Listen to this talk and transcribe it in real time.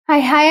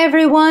Hi,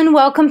 everyone.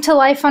 Welcome to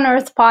Life on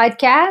Earth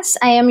podcast.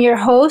 I am your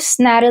host,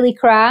 Natalie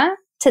Kra.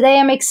 Today,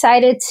 I'm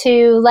excited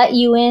to let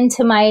you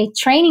into my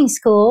training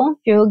school.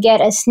 You'll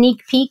get a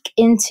sneak peek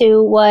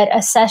into what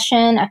a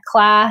session, a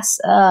class,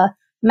 a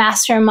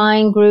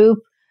mastermind group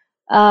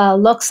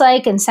looks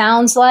like and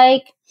sounds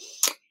like.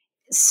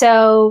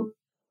 So,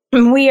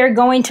 we are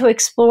going to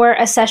explore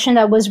a session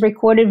that was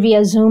recorded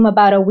via Zoom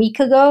about a week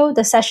ago.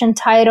 The session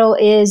title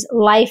is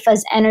Life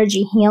as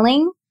Energy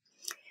Healing.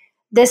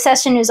 This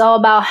session is all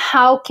about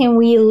how can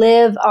we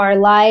live our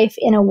life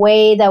in a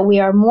way that we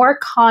are more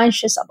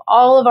conscious of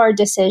all of our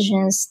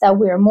decisions, that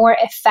we are more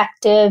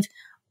effective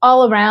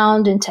all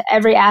around into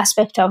every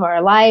aspect of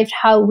our life,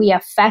 how we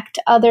affect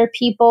other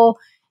people,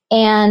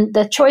 and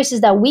the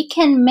choices that we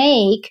can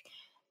make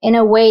in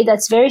a way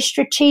that's very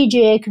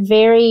strategic,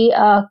 very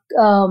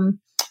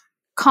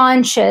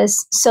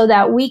conscious, so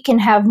that we can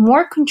have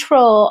more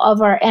control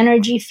of our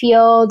energy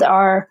field,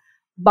 our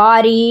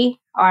body,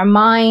 our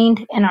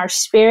mind, and our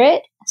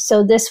spirit.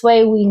 So this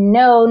way we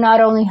know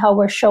not only how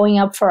we're showing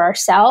up for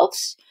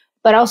ourselves,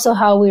 but also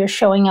how we are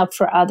showing up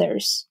for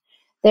others.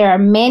 There are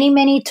many,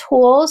 many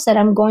tools that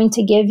I'm going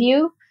to give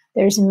you.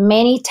 There's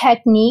many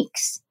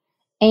techniques,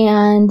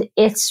 and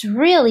it's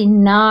really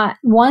not,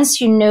 once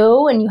you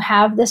know and you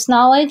have this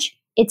knowledge,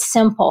 it's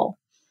simple.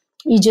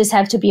 You just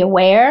have to be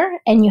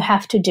aware and you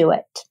have to do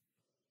it.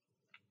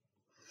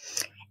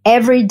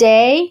 Every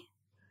day,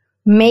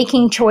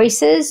 making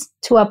choices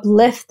to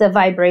uplift the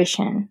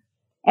vibration.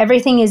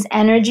 Everything is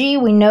energy.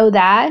 We know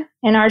that,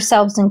 and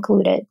ourselves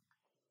included.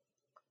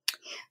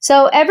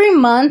 So every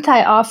month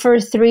I offer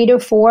 3 to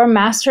 4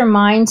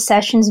 mastermind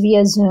sessions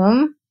via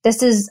Zoom.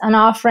 This is an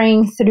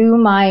offering through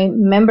my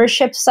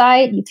membership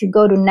site. If you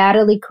go to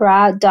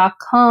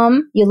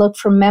nataliekra.com, you look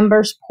for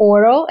members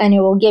portal and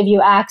it will give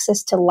you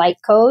access to Light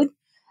Code.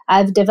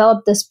 I've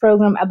developed this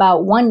program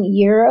about 1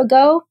 year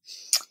ago.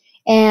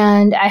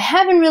 And I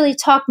haven't really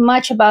talked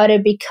much about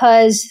it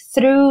because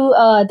through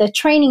the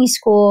training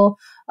school,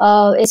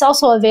 it's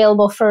also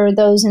available for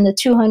those in the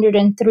 200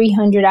 and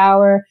 300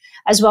 hour,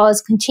 as well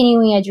as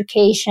continuing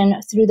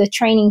education through the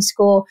training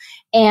school.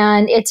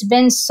 And it's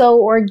been so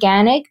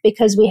organic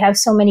because we have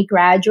so many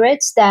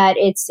graduates that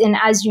it's, and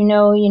as you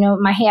know,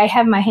 I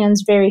have my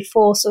hands very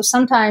full. So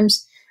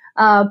sometimes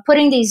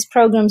putting these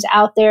programs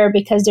out there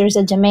because there's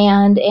a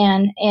demand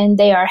and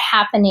they are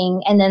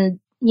happening, and then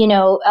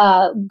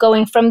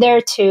going from there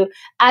to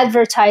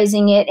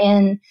advertising it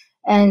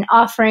and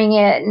offering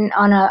it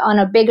on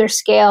a bigger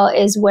scale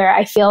is where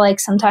I feel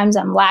like sometimes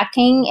I'm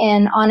lacking.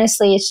 And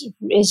honestly,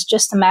 it's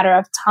just a matter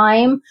of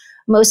time.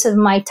 Most of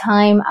my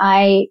time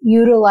I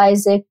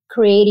utilize it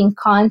creating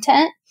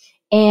content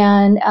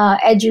and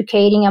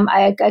educating.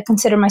 I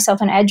consider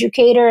myself an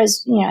educator,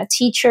 as a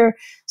teacher.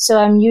 So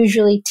I'm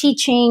usually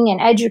teaching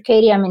and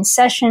educating. I'm in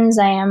sessions.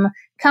 I am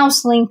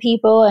counseling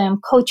people. I am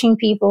coaching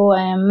people.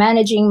 I am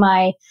managing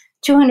my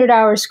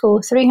 200-hour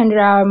school,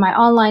 300-hour, my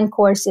online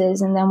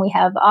courses. And then we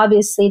have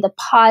obviously the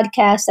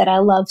podcast that I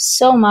love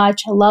so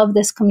much. I love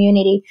this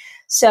community.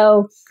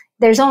 So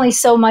there's only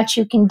so much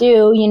you can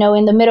do,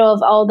 in the middle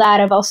of all that.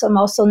 I'm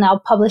also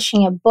now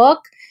publishing a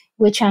book,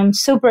 which I'm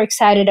super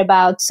excited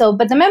about. So,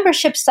 but the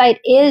membership site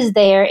is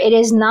there. It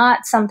is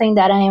not something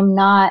that I am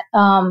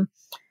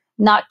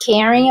not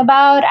caring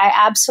about. I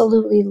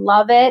absolutely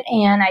love it.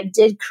 And I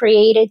did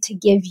create it to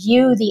give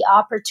you the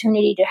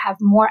opportunity to have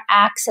more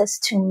access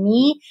to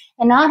me,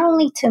 and not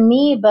only to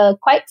me, but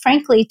quite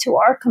frankly, to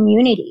our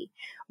community.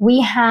 We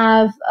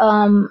have,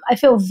 I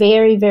feel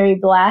very, very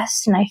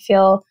blessed, and I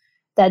feel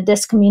that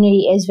this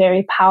community is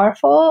very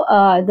powerful.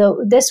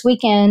 This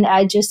weekend,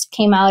 I just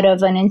came out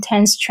of an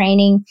intense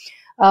training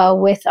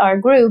with our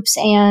groups,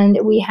 and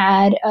we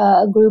had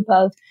a group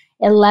of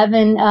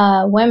 11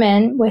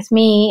 women with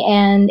me,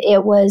 and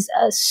it was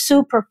a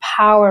super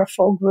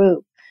powerful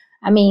group.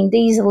 I mean,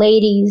 these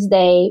ladies,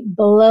 they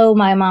blow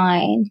my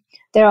mind.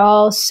 They're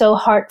all so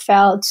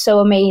heartfelt, so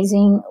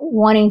amazing,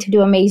 wanting to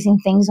do amazing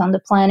things on the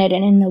planet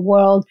and in the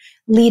world,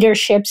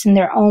 leaderships in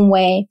their own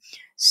way.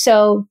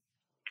 So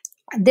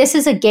this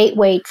is a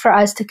gateway for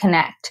us to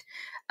connect.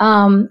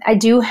 I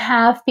do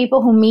have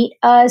people who meet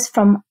us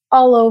from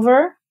all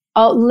over,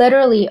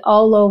 literally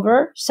all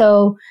over.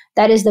 So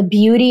that is the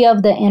beauty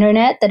of the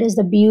internet. That is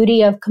the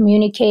beauty of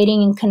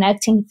communicating and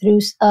connecting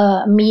through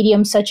a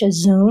medium such as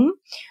Zoom,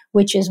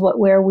 which is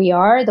where we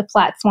are, the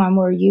platform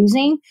we're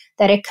using,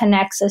 that it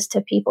connects us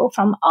to people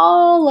from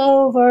all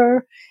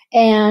over.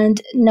 And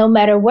no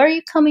matter where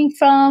you're coming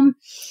from,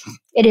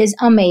 it is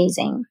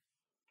amazing.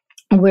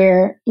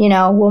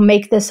 We'll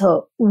make this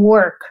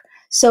work.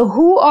 So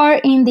who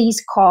are in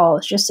these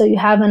calls? Just so you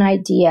have an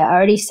idea. I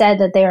already said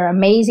that they are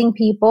amazing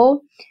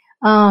people.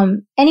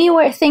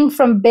 Anything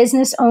from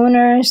business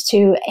owners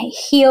to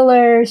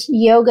healers,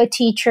 yoga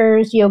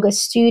teachers, yoga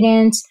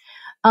students,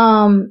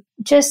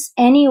 just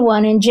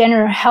anyone in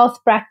general, health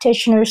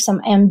practitioners, some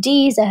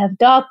MDs that have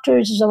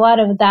doctors. There's a lot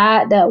of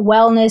that, the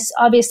wellness,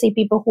 obviously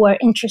people who are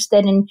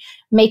interested in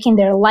making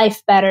their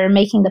life better,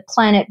 making the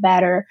planet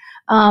better.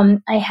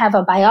 I have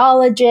a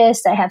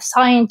biologist, I have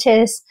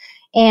scientists,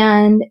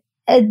 and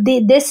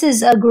this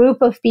is a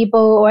group of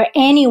people, or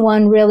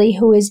anyone really,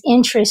 who is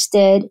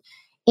interested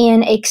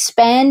in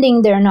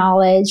expanding their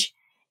knowledge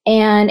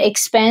and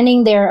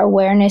expanding their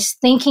awareness,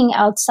 thinking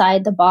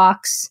outside the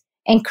box,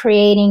 and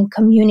creating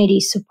community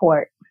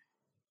support.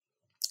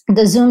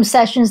 The Zoom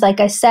sessions,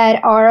 like I said,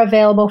 are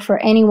available for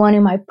anyone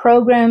in my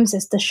programs.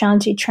 It's the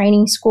Shanti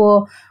Training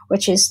School,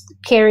 which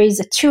carries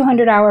a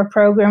 200-hour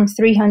program,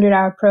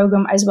 300-hour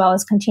program, as well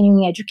as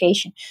continuing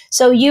education.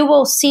 So you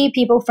will see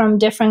people from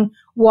different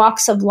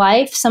walks of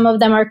life. Some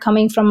of them are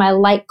coming from my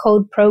Light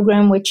Code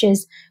program, which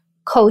is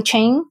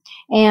coaching.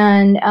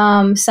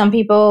 And some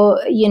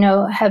people,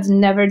 have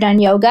never done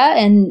yoga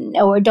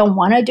or don't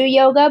want to do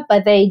yoga,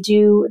 but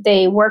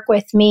they work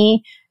with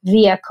me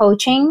via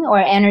coaching or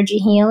energy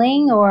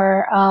healing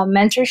or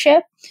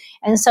mentorship.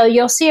 And so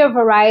you'll see a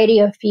variety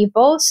of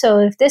people. So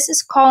if this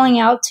is calling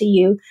out to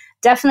you,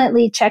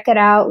 definitely check it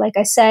out. Like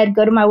I said,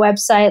 go to my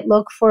website,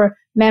 look for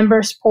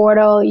members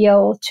portal.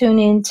 You'll tune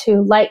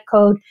into Light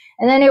Code,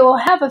 and then it will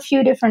have a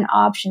few different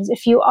options.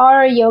 If you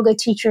are a yoga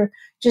teacher,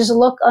 just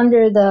look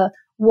under the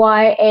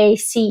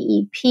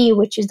YACEP,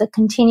 which is the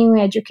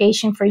Continuing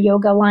Education for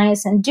Yoga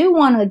Alliance, and do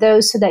one of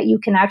those so that you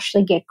can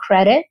actually get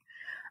credit.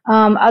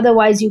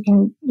 Otherwise, you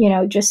can,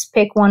 just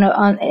pick one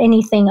on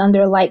anything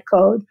under Light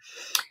Code.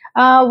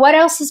 What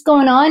else is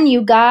going on,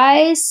 you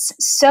guys?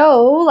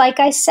 So,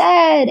 like I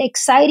said,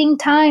 exciting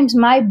times.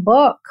 My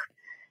book.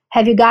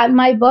 Have you gotten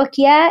my book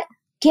yet?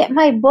 Get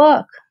my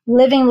book,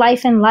 Living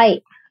Life in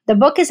Light. The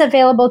book is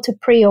available to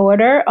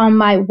pre-order on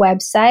my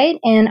website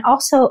and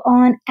also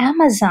on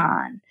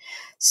Amazon.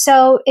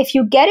 So if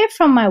you get it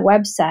from my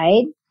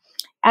website,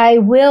 I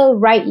will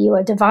write you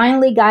a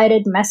divinely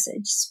guided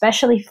message,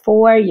 especially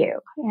for you.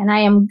 And I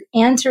am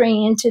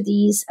entering into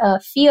these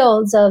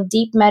fields of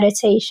deep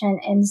meditation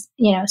and,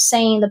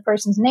 saying the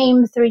person's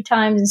name 3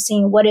 times and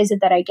seeing what is it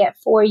that I get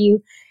for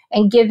you,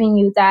 and giving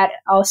you that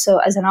also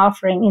as an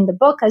offering in the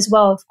book as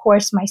well. Of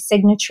course, my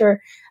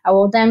signature. I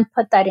will then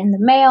put that in the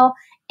mail.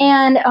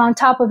 And on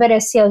top of it, I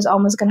see I was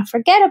almost going to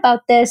forget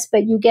about this,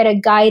 but you get a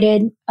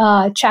guided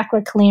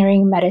chakra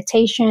clearing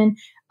meditation,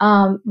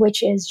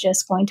 which is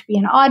just going to be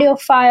an audio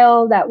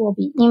file that will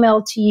be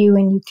emailed to you,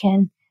 and you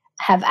can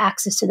have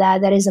access to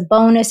that. That is a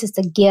bonus. It's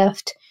a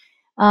gift.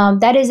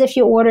 That is if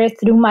you order it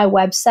through my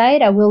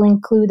website. I will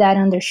include that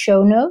under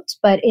show notes,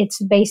 but it's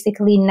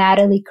basically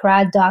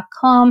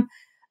nataliekra.com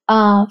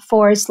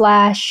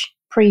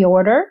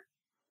 /pre-order.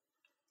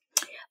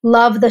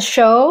 Love the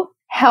show.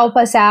 Help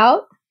us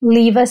out.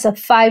 Leave us a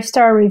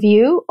 5-star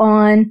review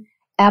on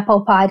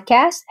Apple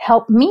Podcasts.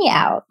 Help me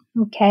out.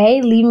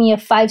 Okay. Leave me a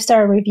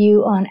 5-star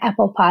review on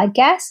Apple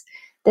Podcasts.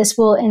 This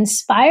will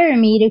inspire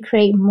me to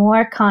create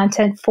more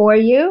content for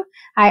you.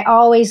 I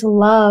always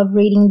love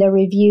reading the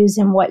reviews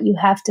and what you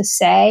have to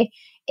say.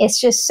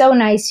 It's just so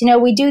nice.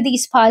 We do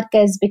these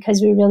podcasts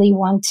because we really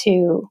want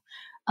to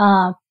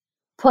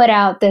put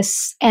out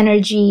this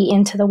energy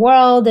into the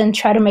world and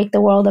try to make the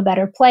world a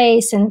better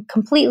place, and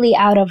completely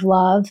out of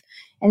love.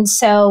 And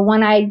so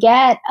when I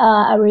get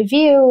a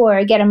review or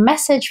I get a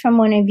message from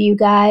one of you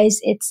guys,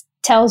 it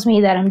tells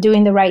me that I'm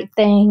doing the right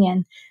thing.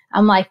 And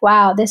I'm like,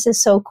 wow, this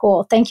is so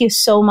cool. Thank you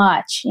so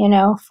much,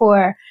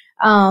 for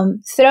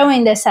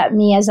throwing this at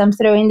me as I'm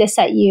throwing this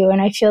at you.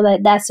 And I feel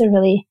that that's a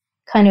really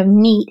kind of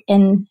neat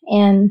and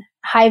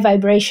high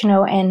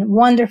vibrational and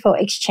wonderful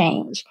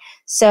exchange.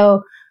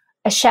 So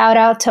a shout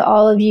out to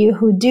all of you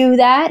who do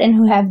that and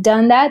who have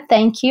done that.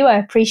 Thank you. I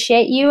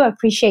appreciate you. I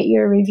appreciate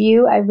your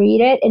review. I read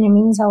it, and it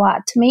means a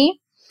lot to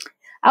me.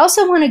 I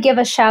also want to give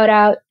a shout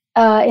out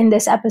in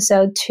this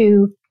episode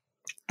to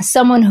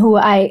someone who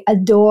I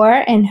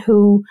adore and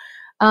who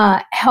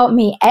helped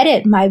me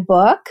edit my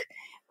book,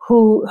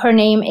 her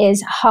name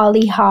is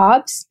Holly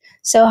Hobbs.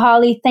 So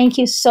Holly, thank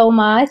you so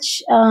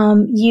much.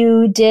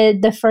 You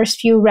did the first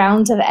few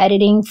rounds of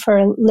editing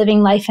for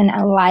Living Life in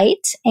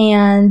Light,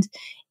 and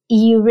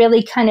you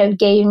really kind of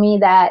gave me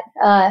that,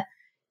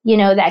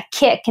 that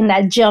kick and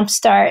that jump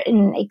start,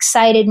 and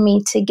excited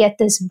me to get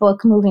this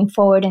book moving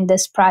forward and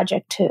this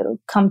project to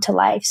come to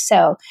life.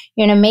 So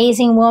you're an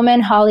amazing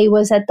woman. Holly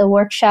was at the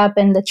workshop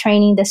and the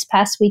training this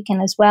past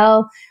weekend as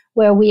well,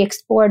 where we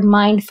explored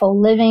mindful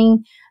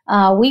living.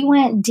 We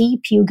went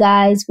deep, you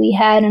guys. We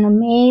had an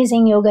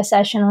amazing yoga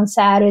session on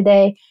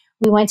Saturday.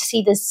 We went to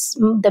see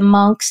the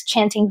monks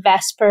chanting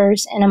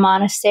Vespers in a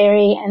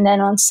monastery. And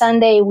then on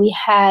Sunday, we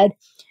had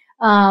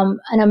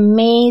an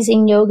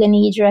amazing Yoga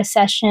Nidra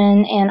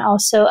session, and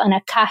also an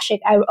Akashic.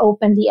 I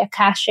opened the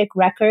Akashic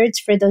records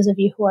for those of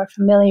you who are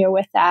familiar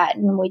with that.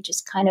 And we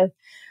just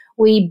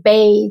we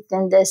bathed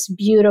in this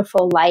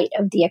beautiful light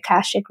of the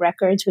Akashic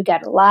records. We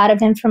got a lot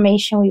of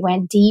information. We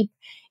went deep,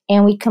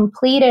 and we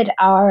completed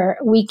our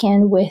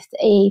weekend with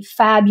a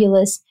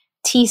fabulous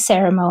tea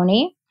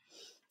ceremony.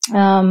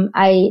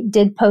 I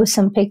did post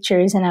some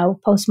pictures, and I'll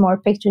post more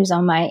pictures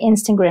on my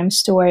Instagram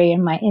story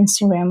and my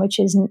Instagram, which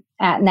is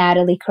at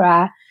Natalie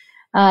Kra.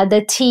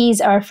 The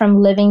teas are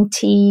from Living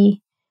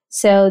Tea.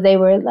 So they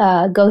were,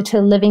 go to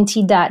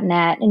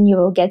livingtea.net and you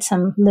will get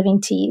some living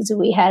teas.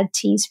 We had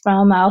teas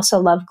from, I also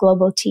love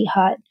Global Tea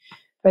Hut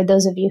for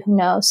those of you who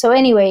know. So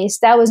anyways,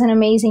 that was an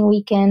amazing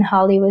weekend.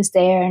 Holly was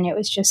there, and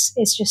it's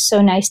just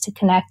so nice to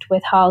connect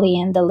with Holly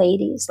and the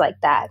ladies like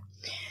that.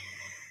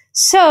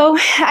 So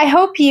I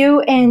hope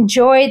you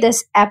enjoy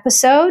this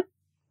episode.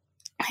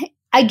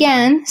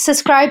 Again,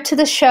 subscribe to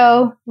the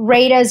show,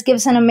 rate us, give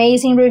us an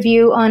amazing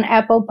review on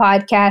Apple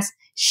Podcasts.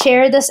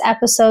 Share this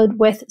episode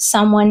with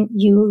someone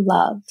you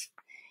love.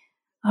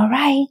 All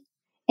right,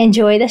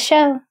 enjoy the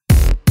show.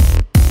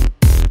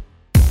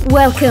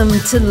 Welcome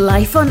to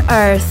Life on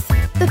Earth,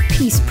 the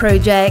Peace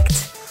Project,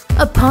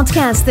 a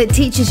podcast that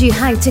teaches you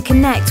how to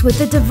connect with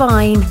the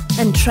divine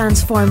and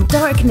transform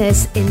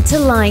darkness into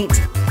light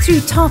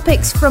through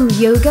topics from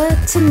yoga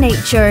to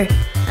nature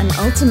and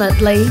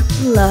ultimately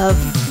love.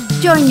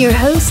 Join your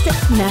host,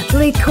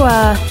 Natalie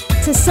Kwa,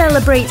 to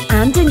celebrate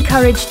and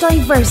encourage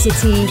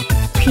diversity,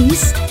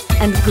 peace,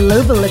 and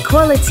global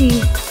equality,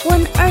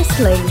 one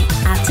earthling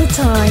at a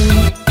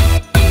time.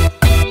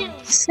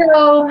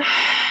 So,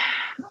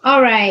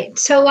 all right.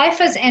 So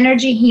life is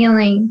energy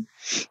healing.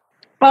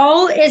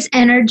 All is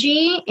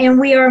energy, and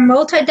we are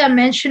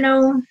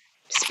multidimensional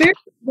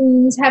spiritual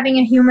beings having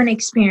a human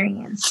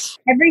experience.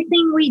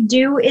 Everything we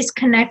do is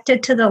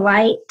connected to the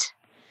light.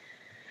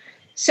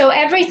 So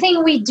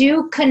everything we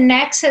do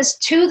connects us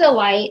to the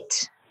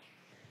light,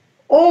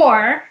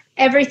 or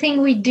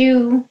everything we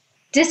do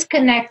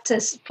disconnects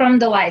us from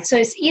the light. So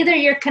it's either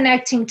you're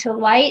connecting to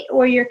light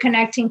or you're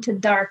connecting to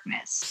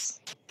darkness.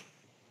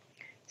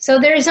 So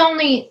there's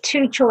only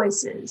two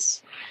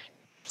choices.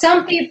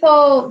 Some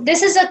people,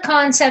 this is a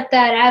concept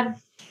that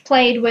I've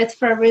played with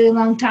for a really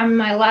long time in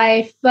my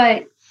life,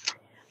 but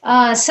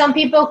some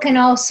people can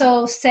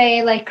also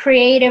say like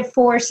creative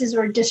forces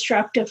or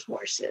destructive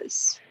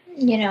forces,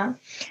 you know.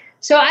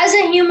 So as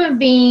a human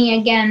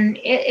being, again,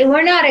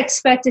 we're not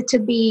expected to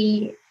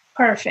be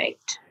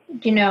perfect,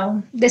 you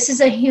know. This is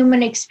a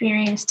human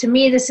experience. To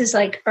me, this is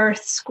like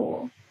Earth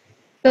school.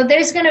 So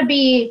there's going to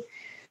be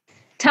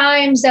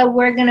times that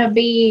we're going to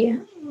be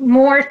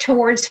more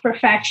towards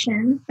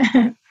perfection.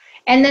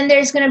 And then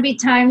there's going to be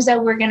times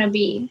that we're going to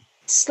be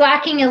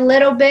slacking a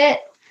little bit.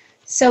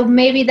 So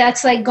maybe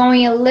that's like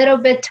going a little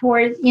bit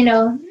toward, you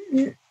know,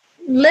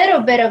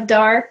 little bit of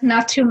dark,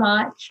 not too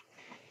much.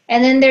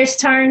 And then there's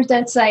times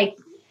that's like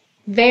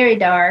very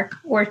dark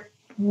or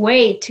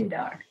way too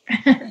dark.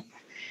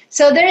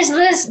 So there's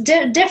this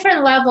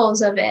different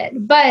levels of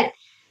it. But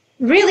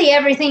really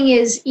everything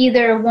is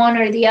either one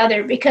or the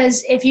other,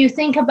 because if you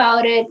think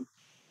about it,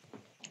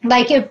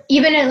 like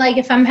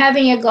if I'm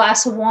having a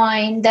glass of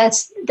wine,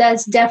 that's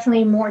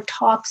definitely more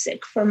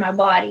toxic for my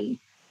body.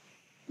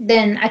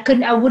 Then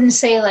I wouldn't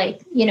say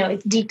like, you know,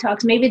 it's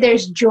detox. Maybe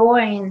there's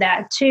joy in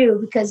that too,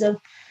 because of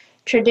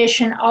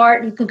tradition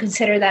art. You can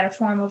consider that a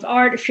form of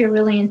art if you're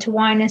really into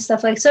wine and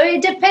stuff like. So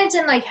it depends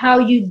on like how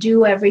you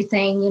do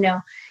everything, you know.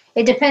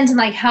 It depends on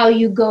like how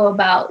you go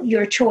about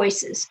your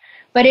choices.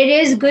 But it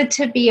is good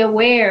to be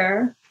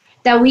aware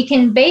that we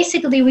can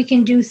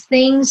do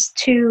things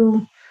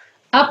to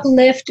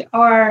uplift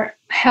our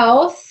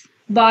health,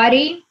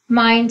 body,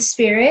 mind,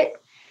 spirit,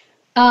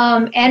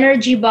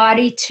 energy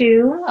body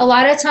too. A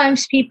lot of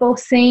times people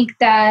think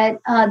that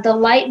the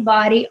light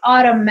body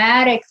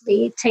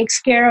automatically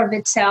takes care of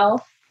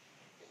itself.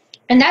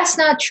 And that's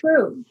not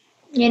true,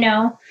 you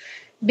know,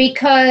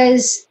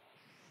 because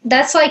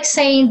that's like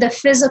saying the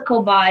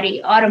physical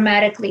body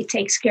automatically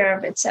takes care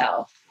of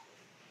itself.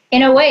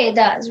 In a way it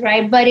does,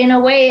 right? But in a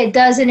way it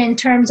doesn't in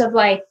terms of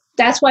like,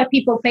 that's why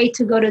people pay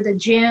to go to the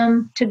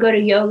gym, to go to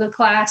yoga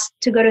class,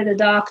 to go to the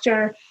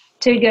doctor,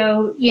 to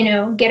go, you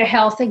know, get a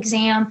health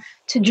exam,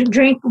 to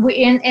drink.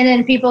 And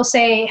then people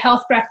say,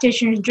 health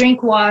practitioners,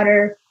 drink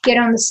water, get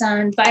on the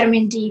sun,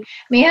 vitamin D.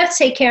 I mean, you have to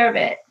take care of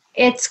it.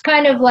 It's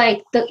kind of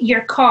like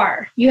your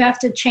car. You have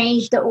to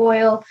change the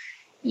oil.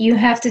 You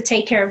have to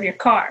take care of your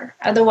car.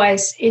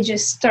 Otherwise, it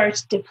just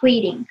starts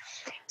depleting.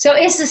 So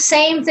it's the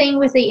same thing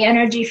with the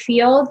energy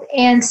field.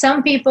 And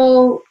some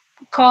people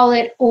call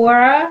it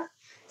aura.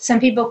 Some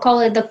people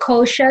call it the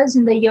koshas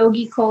in the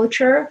yogi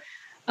culture.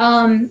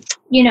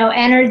 You know,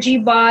 energy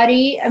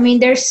body. I mean,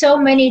 there's so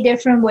many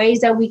different ways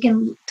that we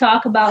can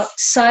talk about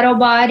subtle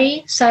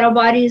body. Subtle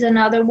body is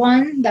another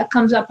one that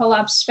comes up a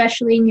lot,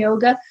 especially in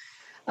yoga.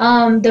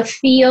 The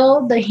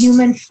field, the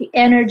human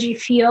energy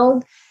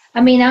field.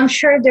 I mean, I'm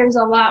sure there's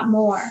a lot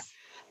more.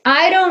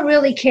 I don't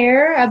really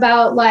care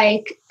about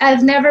like,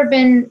 I've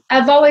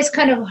always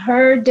kind of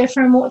heard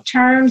different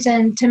terms,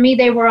 and to me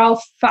they were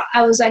all,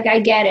 I was like, I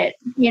get it.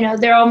 You know,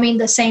 they all mean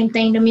the same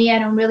thing to me. I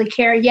don't really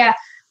care. Yeah,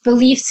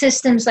 belief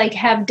systems like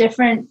have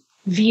different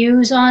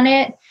views on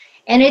it.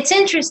 And it's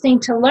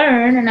interesting to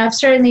learn, and I've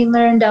certainly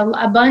learned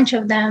a bunch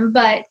of them,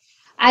 but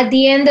at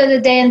the end of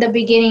the day and the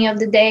beginning of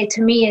the day,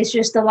 to me, it's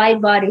just the light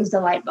body is the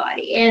light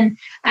body. And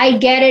I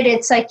get it.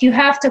 It's like you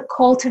have to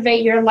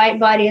cultivate your light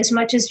body as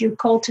much as you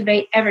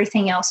cultivate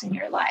everything else in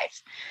your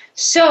life.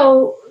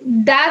 So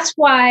that's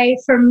why,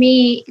 for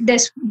me,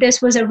 this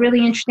was a really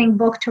interesting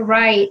book to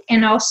write.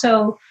 And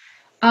also,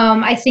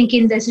 I think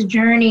in this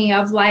journey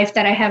of life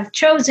that I have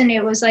chosen,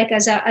 it was like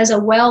as a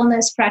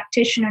wellness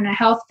practitioner and a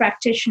health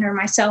practitioner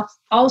myself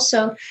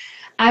also,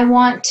 I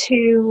want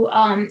to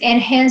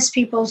enhance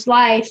people's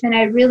life. And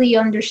I really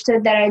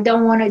understood that I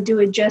don't want to do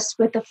it just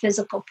with a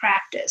physical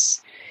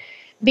practice.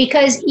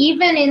 Because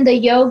even in the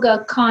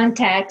yoga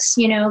context,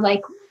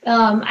 like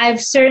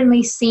I've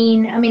certainly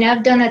seen,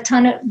 I've done a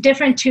ton of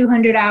different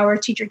 200-hour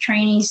teacher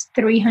trainings,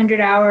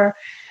 300-hour,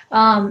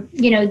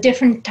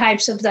 different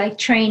types of like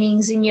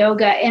trainings in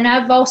yoga. And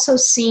I've also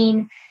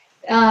seen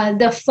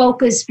the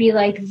focus be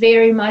like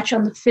very much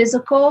on the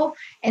physical.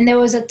 And there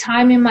was a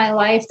time in my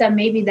life that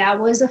maybe that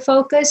was a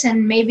focus,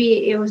 and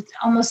maybe it was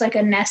almost like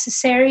a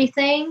necessary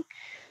thing.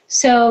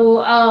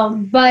 So,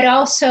 but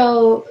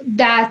also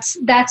that's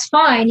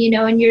fine,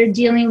 and you're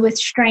dealing with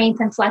strength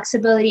and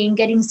flexibility and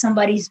getting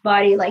somebody's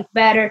body like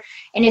better.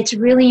 And it's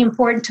really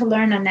important to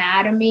learn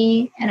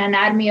anatomy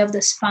of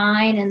the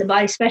spine and the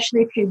body,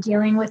 especially if you're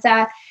dealing with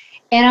that.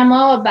 And I'm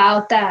all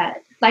about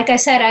that. Like I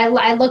said,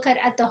 I look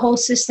at the whole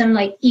system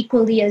like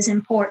equally as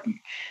important.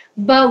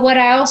 But what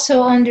I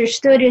also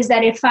understood is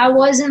that if I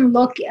wasn't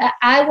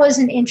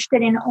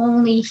interested in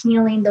only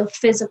healing the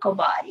physical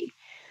body.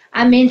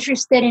 I'm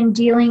interested in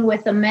dealing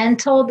with the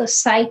mental, the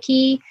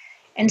psyche.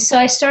 And so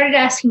I started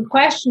asking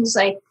questions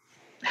like,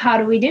 how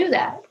do we do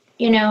that?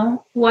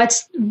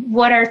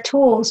 What are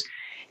tools?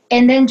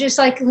 And then just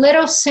like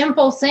little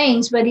simple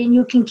things, but then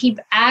you can keep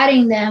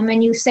adding them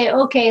and you say,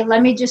 okay,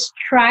 let me just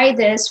try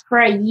this for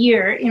a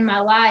year in my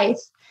life.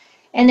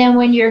 And then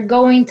when you're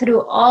going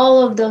through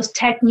all of those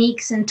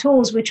techniques and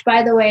tools, which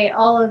by the way,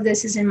 all of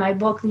this is in my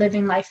book,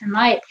 Living Life in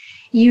Light,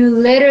 you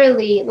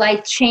literally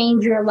like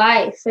change your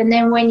life. And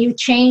then when you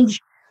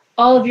change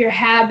all of your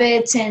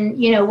habits and,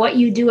 what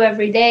you do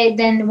every day,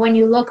 then when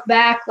you look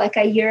back like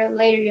a year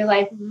later, you're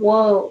like,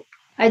 whoa,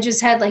 I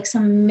just had like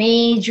some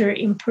major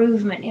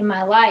improvement in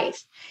my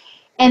life.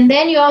 And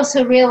then you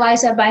also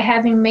realize that by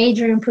having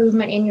major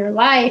improvement in your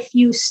life,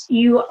 you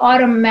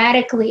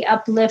automatically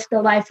uplift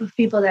the life of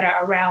people that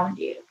are around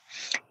you.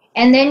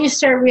 And then you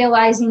start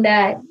realizing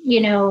that,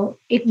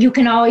 you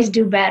can always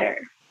do better.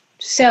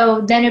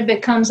 So then it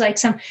becomes like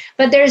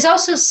but there's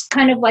also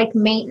kind of like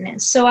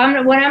maintenance. So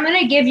what I'm going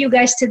to give you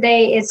guys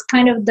today is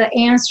kind of the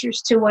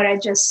answers to what I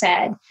just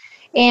said.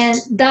 And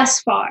thus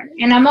far,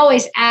 and I'm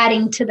always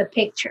adding to the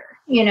picture,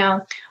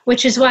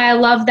 which is why I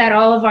love that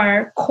all of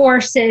our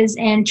courses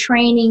and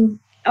training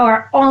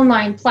are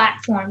online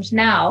platforms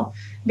now,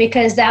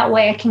 because that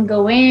way I can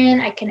go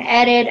in, I can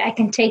edit, I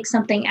can take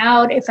something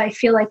out if I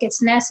feel like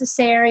it's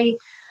necessary.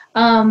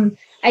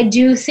 I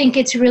do think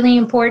it's really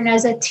important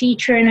as a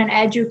teacher and an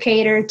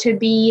educator to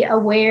be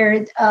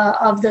aware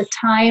of the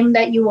time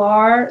that you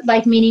are,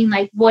 like meaning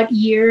like what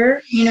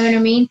year, you know what I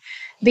mean?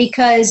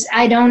 Because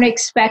I don't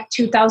expect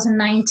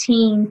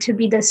 2019 to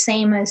be the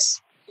same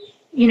as,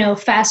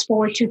 fast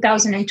forward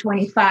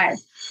 2025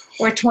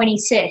 or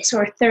 26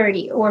 or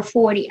 30 or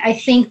 40. I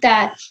think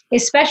that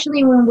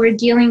especially when we're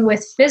dealing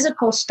with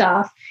physical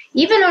stuff,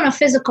 even on a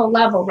physical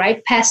level,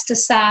 right?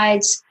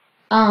 Pesticides,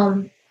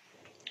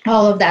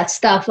 all of that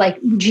stuff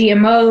like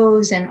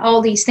GMOs and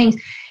all these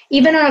things,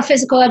 even on a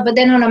physical level, but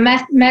then on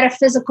a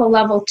metaphysical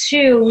level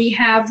too, we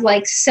have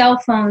like cell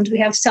phones, we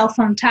have cell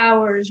phone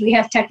towers, we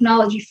have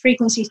technology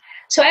frequencies.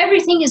 So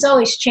everything is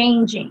always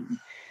changing.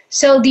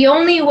 So the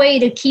only way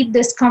to keep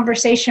this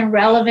conversation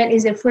relevant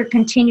is if we're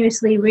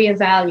continuously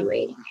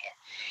reevaluating it.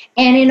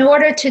 And in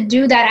order to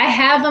do that, I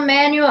have a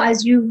manual,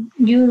 as you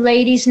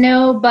ladies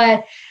know,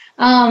 but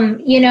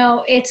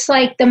it's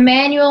like the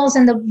manuals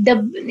and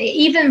the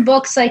even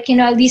books, like,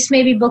 at least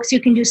maybe books you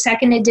can do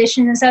second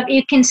edition and stuff.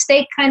 It can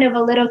stay kind of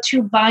a little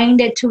too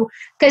binded to,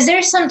 because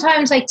there's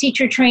sometimes like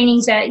teacher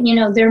trainings that,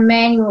 their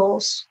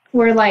manuals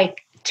were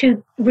like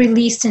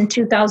released in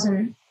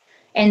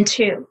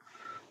 2002.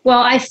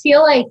 Well, I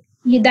feel like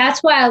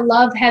that's why I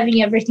love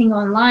having everything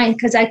online,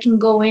 because I can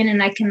go in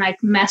and I can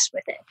like mess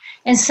with it.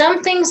 And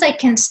some things like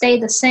can stay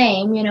the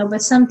same,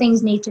 but some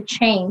things need to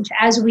change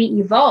as we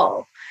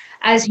evolve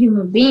as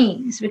human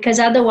beings, because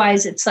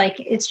otherwise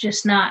it's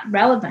just not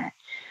relevant.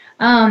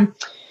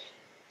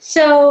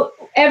 So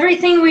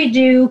everything we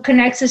do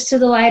connects us to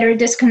the light or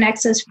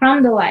disconnects us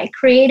from the light.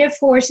 Creative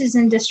forces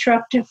and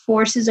destructive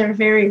forces are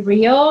very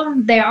real.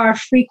 There are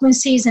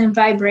frequencies and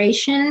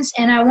vibrations.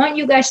 And I want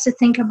you guys to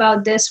think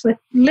about this with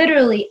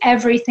literally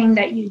everything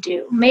that you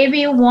do.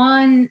 Maybe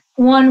one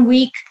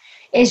week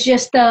is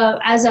just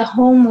as a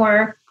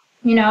homework,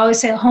 I would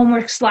say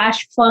homework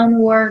 / fun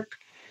work.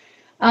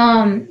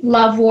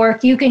 Love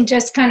work. You can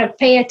just kind of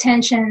pay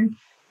attention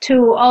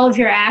to all of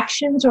your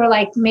actions, or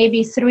like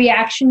maybe 3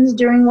 actions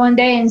during one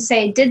day, and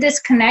say, did this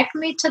connect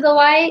me to the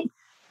light?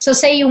 So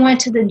say you went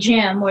to the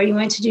gym or you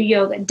went to do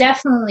yoga.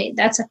 Definitely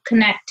that's a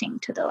connecting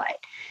to the light.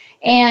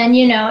 And,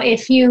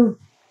 if you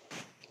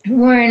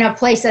were in a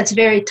place that's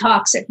very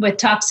toxic with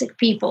toxic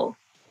people,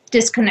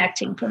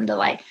 disconnecting from the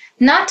light.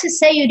 Not to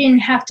say you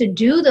didn't have to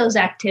do those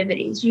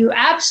activities. You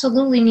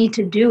absolutely need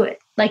to do it.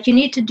 Like, you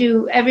need to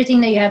do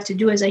everything that you have to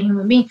do as a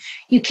human being.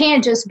 You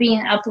can't just be in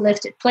an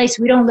uplifted place.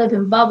 We don't live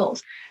in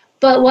bubbles.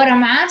 But what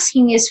I'm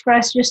asking is for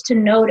us just to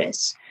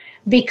notice,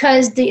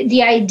 because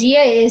the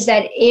idea is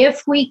that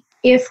if we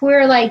if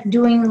we're like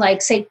doing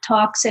like say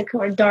toxic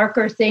or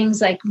darker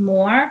things like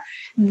more,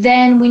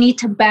 then we need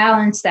to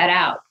balance that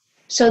out.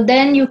 So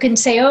then you can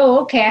say, oh,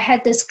 okay, I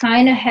had this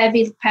kind of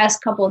heavy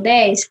past couple of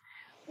days.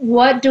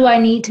 What do I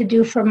need to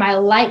do for my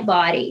light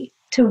body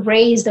to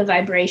raise the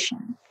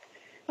vibration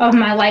of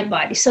my light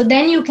body? So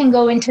then you can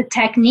go into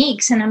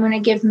techniques, and I'm going to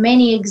give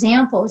many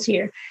examples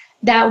here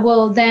that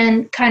will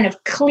then kind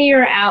of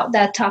clear out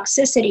that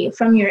toxicity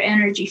from your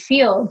energy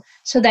field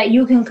so that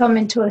you can come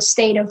into a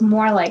state of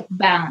more like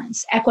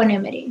balance,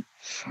 equanimity.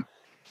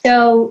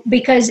 So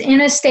because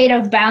in a state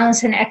of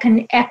balance and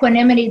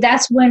equanimity,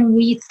 that's when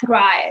we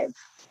thrive.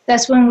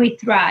 That's when we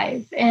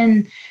thrive.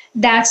 And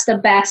that's the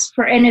best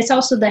for, and it's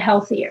also the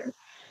healthier.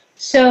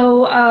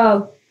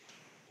 So,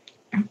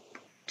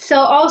 so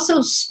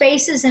also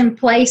spaces and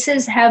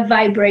places have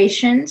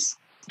vibrations,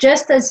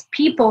 just as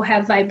people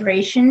have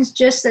vibrations,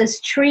 just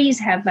as trees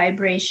have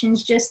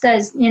vibrations, just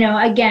as, you know,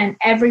 again,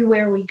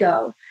 everywhere we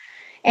go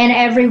and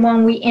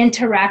everyone we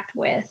interact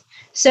with.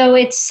 So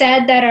it's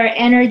said that our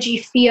energy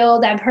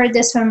field, I've heard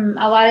this from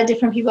a lot of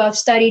different people I've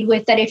studied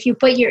with, that if you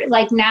put your,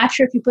 like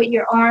natural, if you put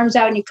your arms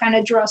out and you kind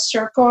of draw a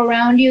circle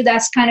around you,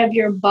 that's kind of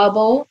your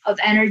bubble of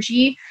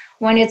energy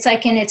when it's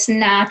like in its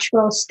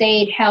natural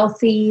state,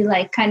 healthy,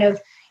 like kind of,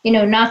 you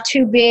know, not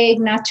too big,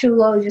 not too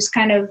low, just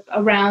kind of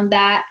around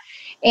that.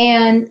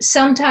 And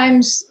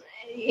sometimes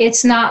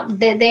it's not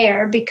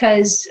there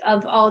because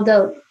of all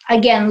the,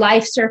 again,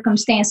 life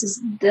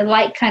circumstances, the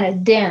light kind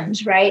of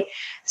dims, right?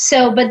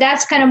 So, but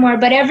that's kind of more,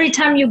 but every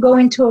time you go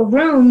into a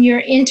room, you're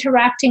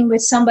interacting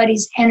with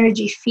somebody's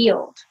energy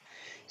field.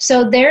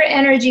 So their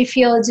energy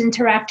field is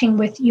interacting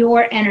with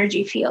your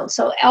energy field.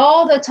 So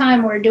all the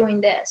time we're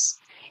doing this.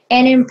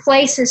 And in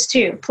places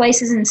too,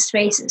 places and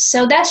spaces.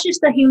 So that's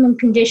just the human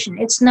condition.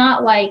 It's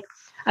not like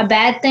a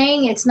bad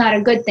thing. It's not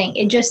a good thing.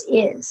 It just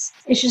is.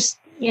 It's just,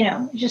 you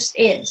know, it just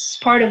is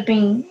part of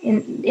being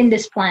in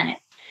this planet.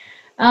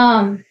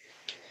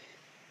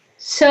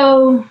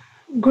 So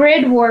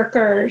grid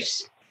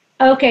workers.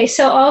 Okay,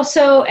 so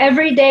also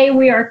every day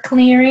we are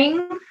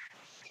clearing.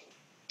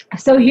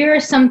 So here are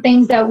some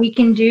things that we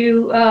can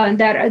do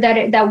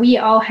that we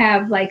all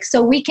have. Like,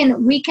 so we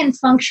can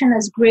function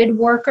as grid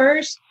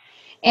workers.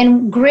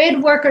 And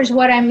grid workers,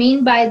 what I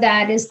mean by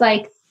that is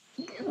like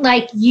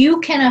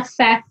you can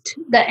affect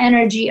the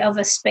energy of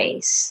a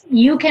space.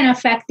 You can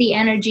affect the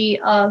energy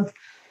of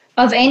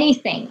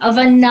anything, of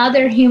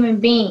another human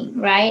being,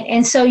 right?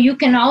 And so you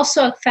can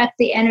also affect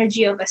the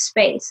energy of a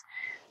space.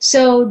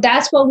 So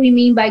that's what we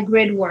mean by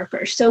grid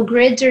workers. So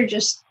grids are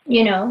just,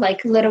 you know,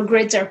 like little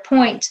grids are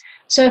points.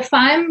 So if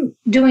I'm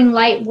doing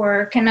light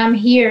work and I'm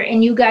here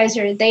and you guys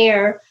are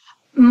there,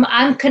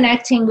 I'm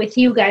connecting with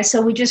you guys.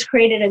 So we just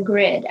created a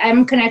grid.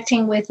 I'm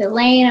connecting with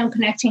Elaine. I'm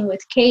connecting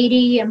with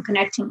Katie. I'm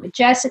connecting with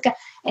Jessica.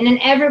 And then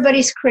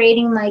everybody's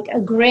creating like a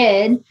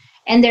grid,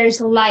 and there's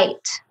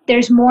light.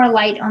 There's more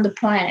light on the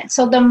planet.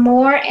 So the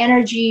more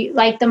energy,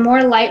 like the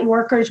more light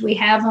workers we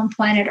have on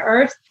planet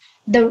Earth,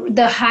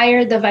 the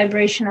higher the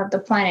vibration of the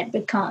planet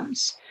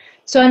becomes.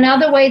 So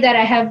another way that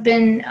I have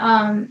been,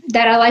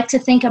 that I like to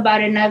think about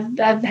it, and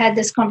I've had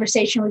this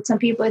conversation with some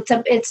people,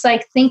 it's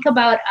like, think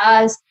about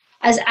us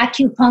as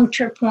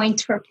acupuncture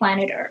points for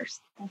planet Earth.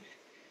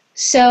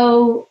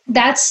 So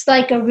that's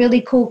like a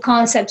really cool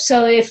concept.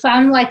 So if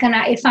I'm like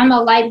if I'm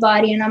a light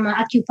body and I'm an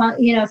acupuncture,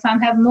 you know, if I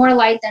have more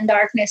light than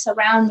darkness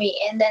around me,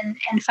 and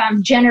if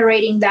I'm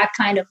generating that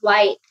kind of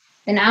light,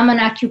 then I'm an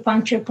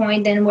acupuncture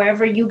point. Then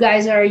wherever you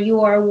guys are,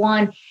 you are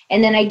one.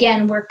 And then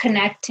again, we're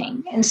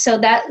connecting. And so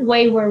that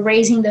way we're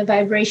raising the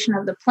vibration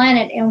of the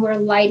planet and we're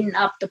lighting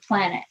up the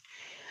planet.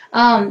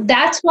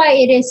 That's why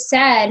it is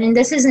said, and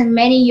this is in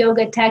many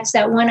yoga texts,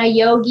 that when a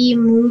yogi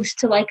moves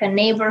to like a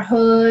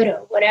neighborhood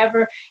or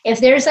whatever, if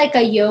there's like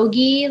a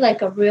yogi,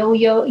 like a real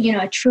yogi, you know,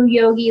 a true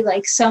yogi,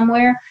 like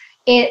somewhere,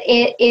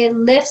 it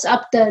lifts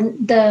up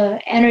the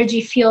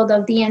energy field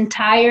of the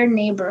entire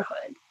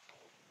neighborhood.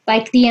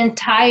 Like the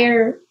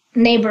entire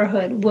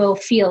neighborhood will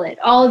feel it.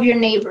 All of your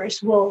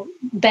neighbors will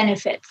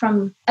benefit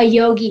from a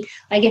yogi.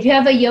 Like if you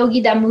have a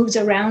yogi that moves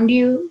around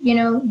you, you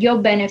know,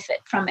 you'll benefit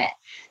from it.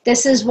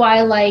 This is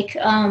why, like,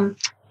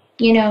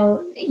 you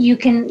know, you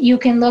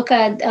can look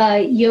at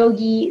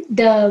Yogi,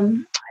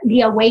 the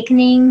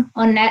Awakening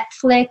on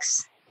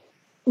Netflix,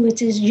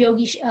 which is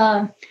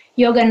Yogananda.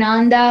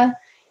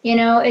 You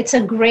know, it's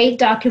a great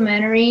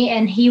documentary,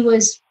 and he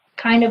was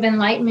kind of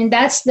enlightenment.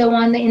 That's the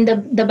one in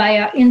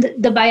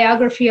the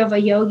biography of a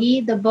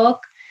yogi, the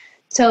book.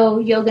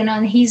 So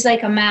Yogananda, he's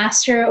like a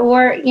master,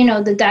 or, you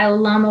know, the Dalai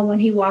Lama when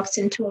he walks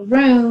into a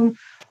room.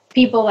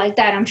 People like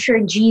that. I'm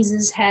sure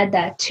Jesus had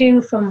that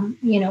too, from,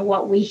 you know,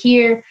 what we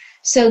hear.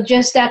 So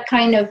just that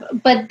kind of,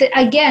 but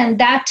again,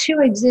 that too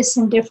exists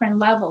in different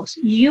levels.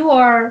 You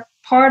are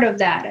part of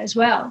that as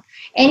well.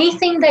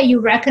 Anything that you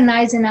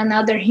recognize in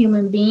another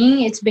human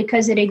being, it's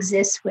because it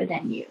exists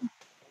within you.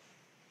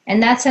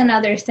 And that's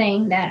another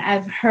thing that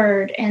I've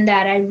heard, and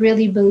that I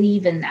really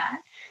believe in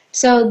that.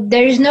 So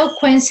there's no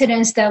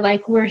coincidence that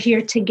like we're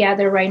here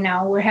together right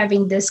now. We're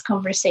having this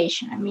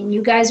conversation. I mean,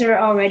 you guys are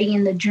already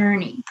in the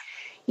journey.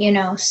 You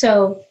know,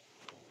 so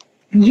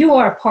you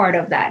are part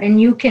of that, and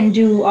you can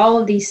do all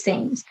of these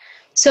things.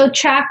 So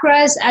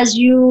chakras, as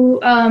you,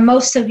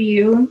 most of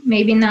you,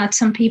 maybe not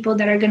some people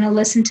that are going to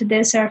listen to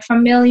this are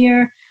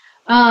familiar.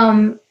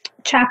 Um,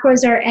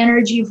 Chakras are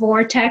energy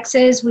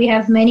vortexes. We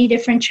have many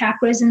different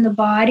chakras in the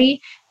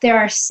body. There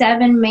are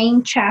 7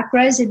 main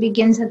chakras. It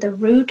begins at the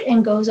root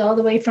and goes all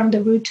the way from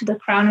the root to the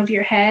crown of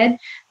your head.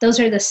 Those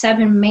are the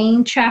 7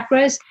 main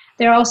chakras.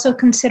 They're also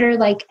considered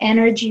like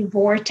energy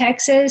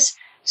vortexes.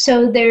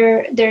 So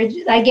they're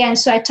again,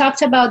 so I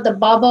talked about the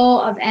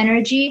bubble of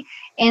energy,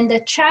 and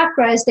the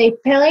chakras, they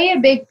play a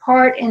big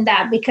part in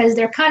that because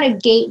they're kind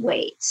of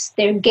gateways.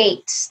 They're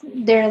gates.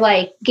 They're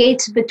like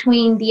gates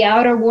between the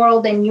outer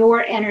world and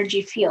your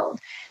energy field.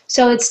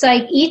 So it's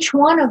like each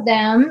one of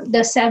them,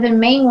 the 7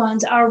 main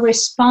ones, are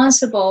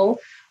responsible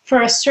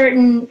for a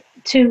certain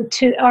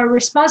are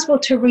responsible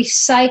to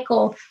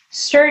recycle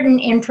certain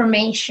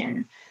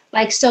information.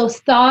 Like, so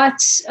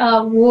thoughts,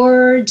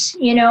 words,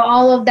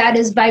 all of that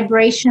is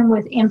vibration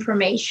with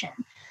information.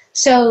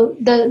 So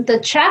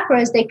the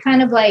chakras, they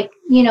kind of like,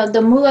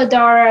 the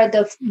Muladhara,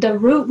 the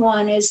root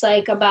one is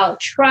like about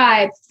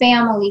tribe,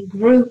 family,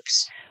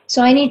 groups.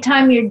 So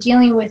anytime you're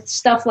dealing with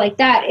stuff like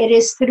that, it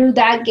is through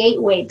that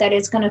gateway that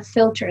it's going to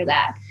filter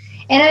that.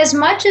 And as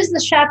much as the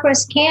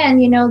chakras can,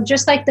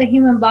 just like the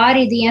human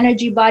body, the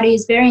energy body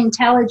is very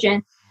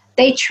intelligent.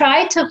 They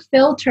try to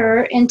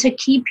filter and to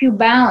keep you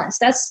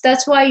balanced.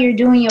 That's why you're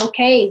doing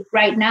okay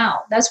right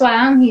now. That's why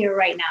I'm here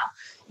right now.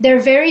 They're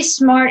very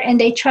smart and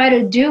they try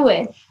to do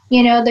it.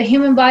 The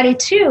human body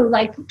too,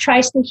 like,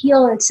 tries to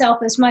heal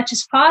itself as much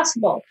as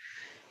possible.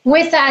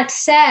 With that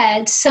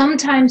said,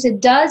 sometimes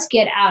it does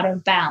get out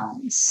of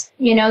balance,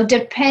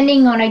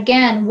 depending on,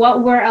 again,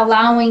 what we're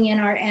allowing in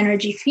our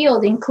energy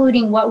field,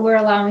 including what we're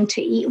allowing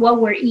to eat, what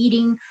we're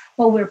eating,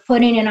 what we're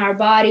putting in our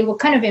body, what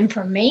kind of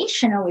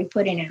information are we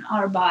putting in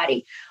our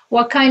body,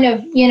 what kind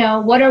of,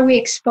 what are we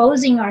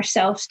exposing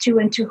ourselves to,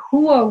 and to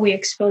who are we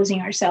exposing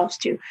ourselves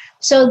to.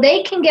 So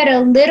they can get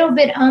a little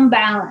bit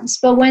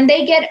unbalanced. But when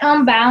they get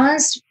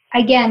unbalanced,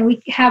 again,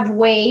 we have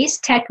ways,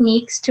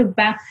 techniques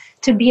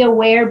to be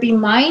aware, be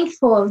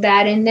mindful of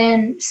that, and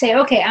then say,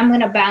 okay, I'm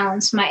going to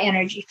balance my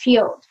energy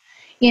field.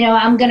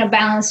 I'm going to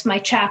balance my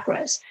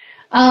chakras.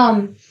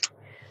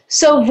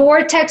 So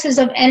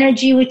vortexes of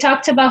energy, we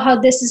talked about how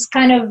this is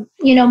kind of,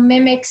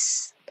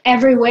 mimics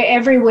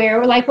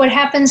everywhere. Like what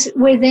happens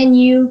within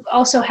you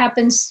also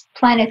happens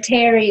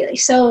planetarily.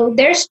 So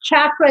there's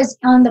chakras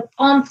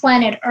on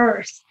planet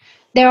Earth.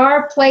 There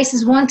are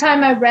places, one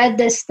time I read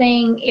this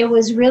thing, it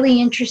was really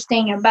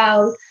interesting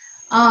about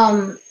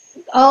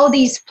all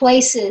these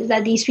places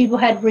that these people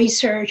had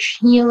researched,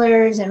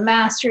 healers and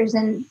masters,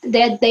 and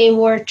that they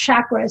were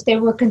chakras. They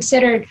were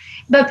considered,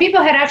 but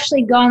people had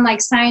actually gone,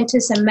 like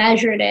scientists, and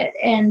measured it.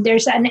 And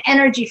there's an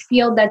energy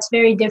field that's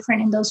very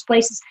different in those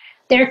places.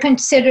 They're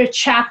considered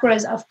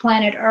chakras of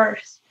planet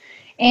Earth.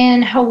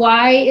 And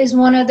Hawaii is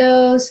one of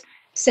those.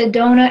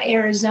 Sedona,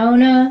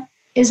 Arizona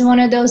is one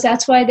of those.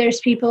 That's why there's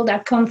people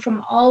that come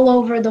from all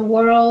over the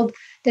world.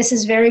 This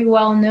is very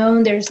well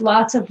known. There's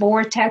lots of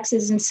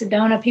vortexes in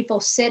Sedona. People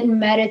sit and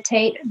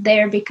meditate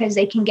there because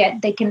they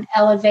can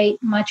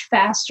elevate much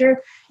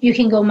faster. You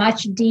can go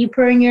much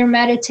deeper in your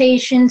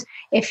meditations.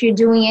 If you're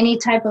doing any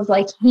type of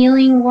like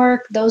healing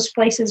work, those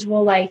places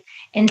will like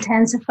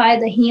intensify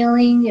the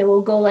healing. It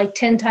will go like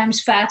 10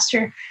 times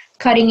faster,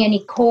 cutting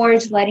any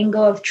cords, letting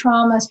go of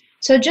traumas.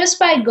 So just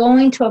by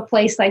going to a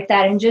place like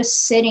that and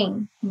just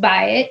sitting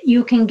by it,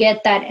 you can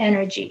get that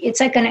energy. It's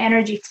like an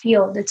energy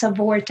field. It's a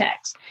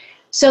vortex.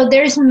 So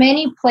there's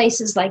many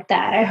places like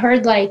that. I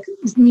heard like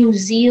New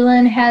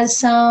Zealand has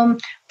some,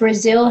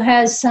 Brazil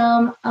has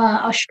some,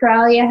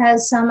 Australia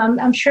has some.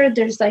 I'm sure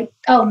there's like,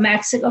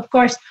 Mexico, of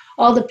course,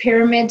 all the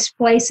pyramids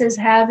places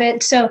have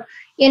it. So,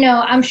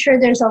 I'm sure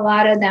there's a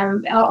lot of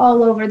them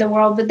all over the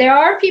world. But there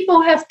are people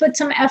who have put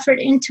some effort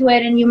into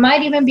it, and you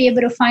might even be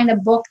able to find a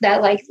book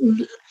that like,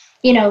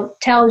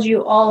 tells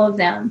you all of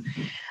them.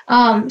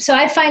 So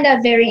I find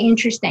that very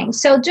interesting.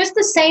 So just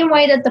the same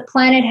way that the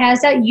planet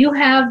has that, you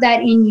have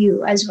that in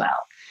you as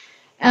well.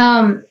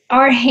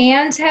 Our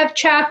hands have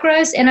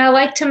chakras, and I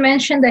like to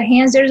mention the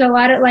hands. There's a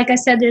lot of, like I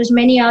said, there's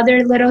many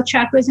other little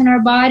chakras in our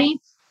body.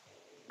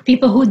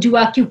 People who do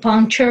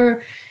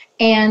acupuncture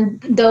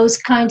and those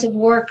kinds of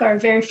work are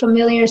very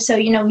familiar. So,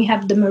 we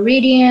have the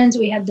meridians,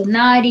 we have the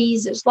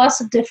nadis. There's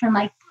lots of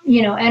different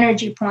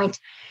energy points.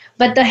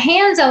 But the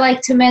hands I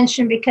like to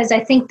mention because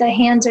I think the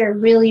hands are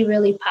really,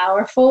 really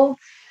powerful.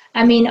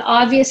 I mean,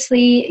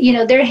 obviously,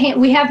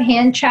 we have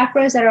hand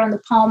chakras that are on the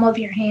palm of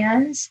your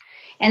hands,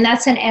 and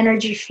that's an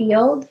energy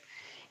field.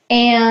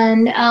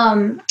 And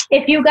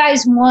if you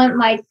guys want,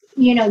 like,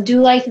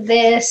 do like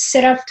this,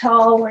 sit up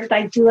tall, or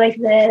like do like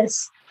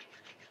this,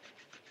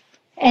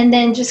 and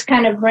then just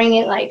kind of bring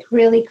it like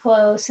really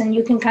close, and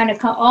you can kind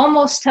of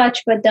almost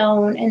touch but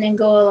don't, and then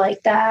go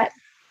like that.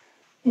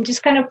 And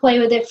just kind of play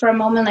with it for a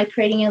moment, like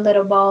creating a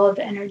little ball of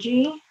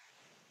energy.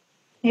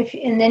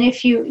 And then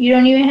if you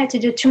don't even have to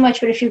do too much,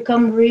 but if you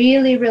come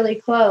really, really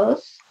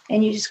close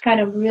and you just kind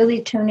of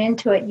really tune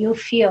into it, you'll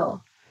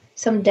feel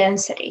some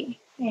density.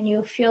 and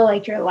you'll feel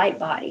like your light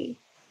body.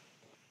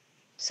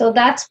 So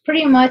that's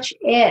pretty much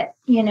it,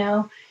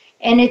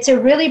 and it's a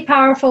really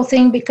powerful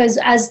thing because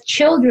as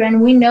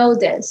children, we know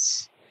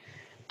this.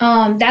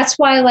 That's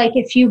why, like,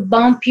 if you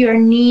bump your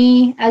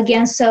knee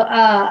against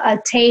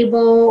a table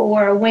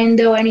or a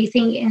window,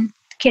 anything, and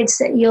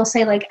kids, you'll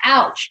say like,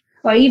 ouch,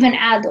 or even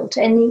adults,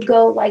 and you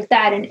go like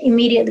that, and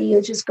immediately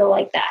you'll just go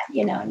like that,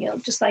 and you'll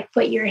just like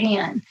put your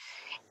hand.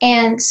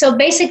 And so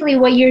basically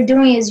what you're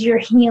doing is you're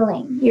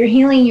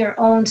healing your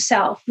own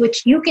self,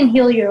 which you can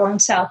heal your own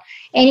self.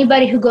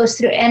 Anybody who goes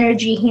through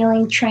energy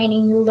healing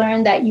training, you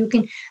learn that you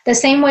can, the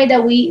same way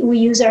that we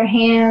use our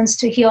hands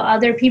to heal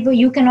other people,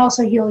 you can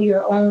also heal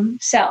your own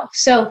self.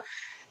 So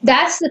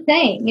that's the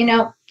thing,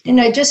 and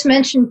I just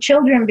mentioned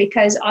children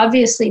because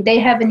obviously they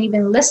haven't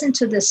even listened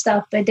to this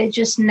stuff, but they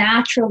just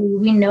naturally,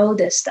 we know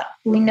this stuff.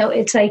 We know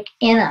it's like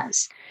in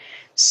us.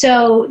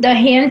 So the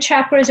hand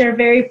chakras are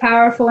very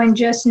powerful, and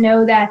just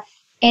know that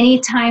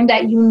anytime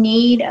that you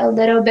need a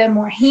little bit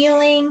more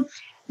healing,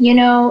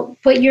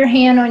 put your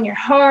hand on your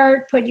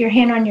heart, put your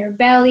hand on your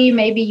belly,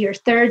 maybe your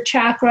third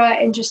chakra,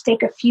 and just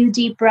take a few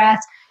deep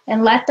breaths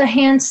and let the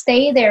hand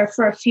stay there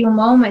for a few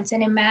moments,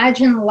 and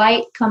imagine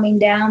light coming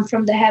down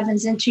from the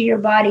heavens into your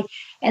body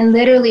and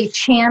literally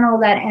channel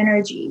that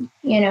energy,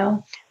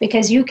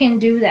 because you can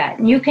do that,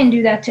 and you can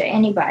do that to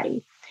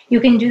anybody. You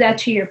can do that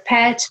to your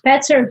pets.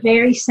 Pets are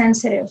very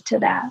sensitive to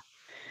that.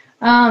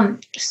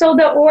 So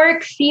the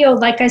auric field,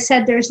 like I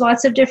said, there's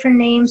lots of different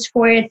names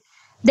for it.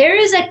 There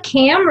is a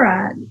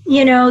camera,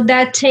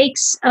 that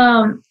takes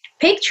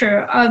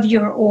picture of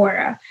your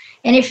aura.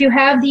 And if you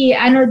have the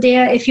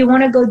Anodea, if you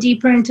want to go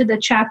deeper into the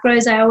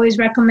chakras, I always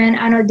recommend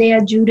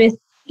Anodea Judith,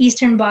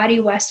 Eastern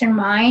Body, Western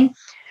Mind.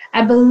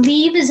 I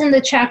believe is in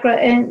the chakra,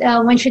 and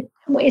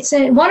it's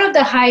in one of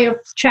the higher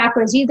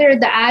chakras, either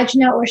the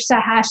Ajna or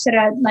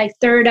Sahasrara, like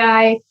third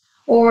eye,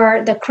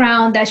 or the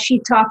crown, that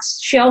she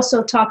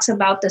also talks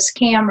about this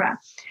camera.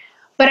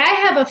 But I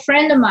have a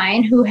friend of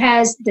mine who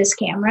has this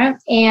camera,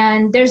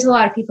 and there's a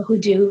lot of people who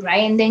do,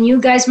 right? And then you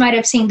guys might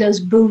have seen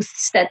those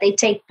booths that they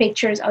take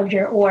pictures of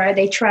your aura.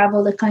 They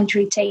travel the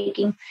country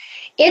taking.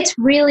 It's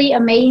really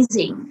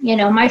amazing.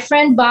 My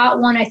friend bought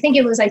one, I think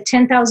it was like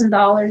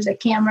 $10,000, a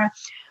camera.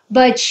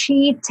 But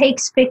she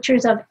takes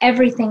pictures of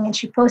everything, and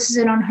she posts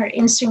it on her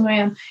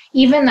Instagram.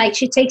 Even like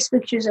she takes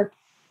pictures of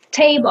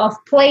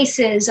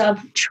places,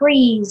 of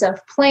trees,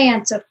 of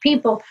plants, of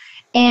people.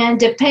 And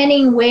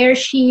depending where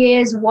she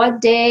is,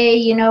 what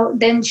day,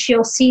 then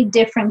she'll see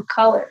different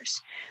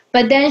colors.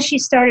 But then she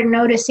started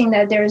noticing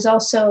that there's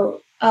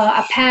also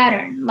a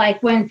pattern.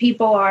 Like when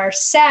people are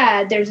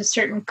sad, there's a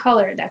certain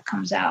color that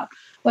comes out.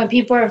 When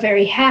people are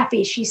very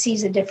happy, she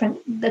sees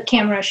the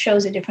camera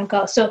shows a different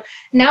color. So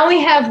now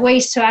we have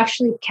ways to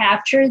actually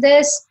capture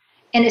this.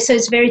 And so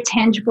it's very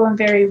tangible and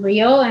very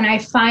real. And I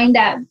find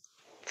that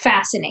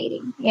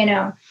fascinating,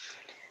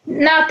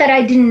 Not that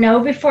I didn't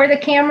know before the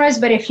cameras,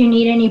 but if you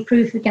need any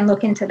proof, you can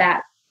look into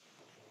that.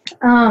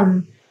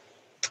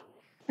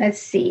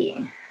 Let's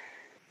see.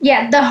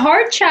 Yeah, the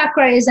heart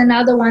chakra is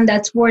another one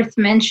that's worth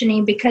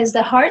mentioning, because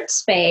the heart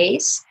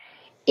space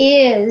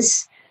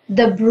is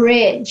the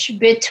bridge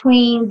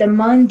between the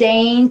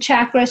mundane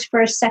chakras,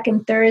 first,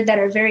 second, third, that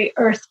are very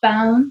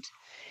earthbound,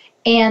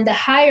 and the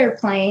higher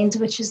planes,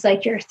 which is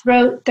like your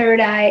throat, third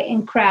eye,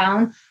 and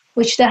crown,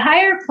 which the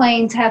higher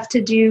planes have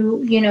to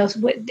do,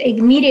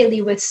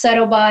 immediately with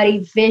subtle body,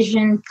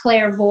 vision,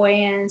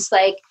 clairvoyance,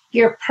 like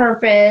your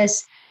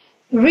purpose,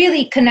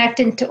 really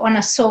connected to on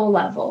a soul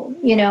level,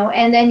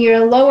 and then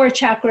your lower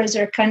chakras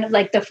are kind of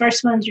like, the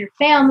first one's your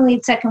family,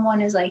 the second one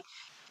is like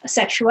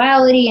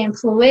sexuality and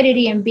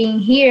fluidity and being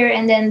here.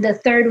 And then the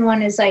third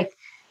one is like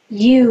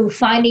you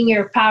finding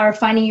your power,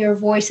 finding your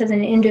voice as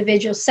an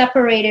individual,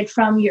 separated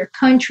from your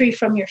country,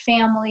 from your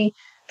family,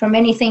 from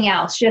anything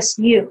else, just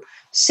you.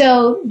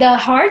 So the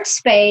heart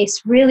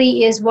space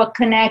really is what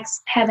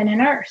connects heaven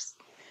and earth.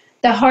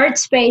 The heart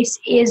space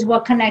is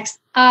what connects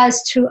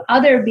us to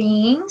other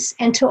beings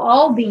and to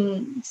all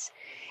beings.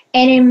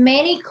 And in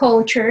many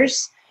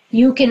cultures,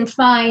 you can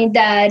find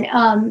that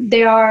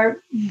there are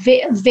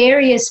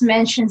various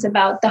mentions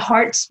about the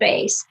heart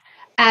space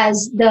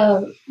as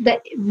the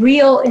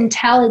real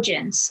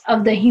intelligence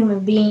of the human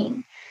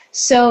being.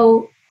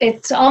 So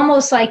it's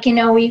almost like,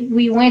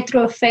 we went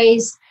through a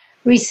phase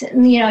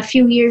recently, a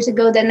few years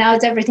ago, that now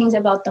everything's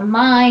about the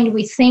mind.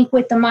 We think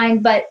with the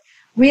mind, but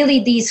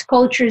really these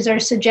cultures are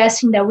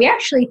suggesting that we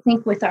actually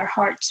think with our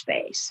heart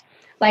space.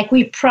 Like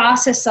we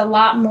process a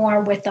lot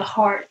more with the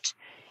heart.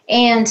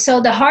 And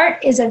so the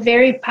heart is a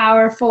very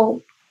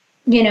powerful,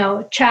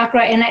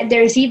 chakra. And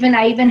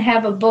I even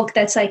have a book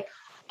that's like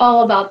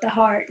all about the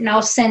heart, and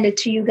I'll send it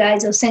to you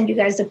guys. I'll send you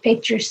guys the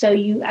picture.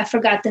 I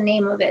forgot the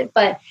name of it,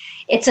 but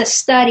it's a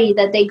study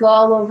that they go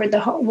all over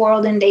the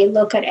world, and they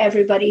look at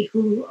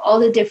all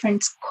the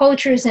different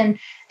cultures and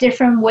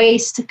different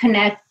ways to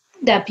connect,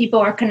 that people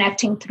are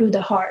connecting through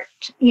the heart,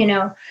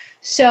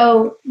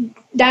 So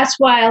that's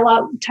why a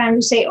lot of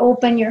times say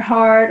open your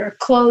heart or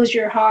close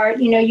your heart.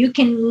 You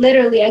can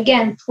literally,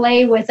 again,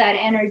 play with that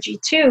energy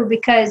too,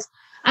 because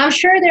I'm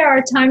sure there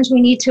are times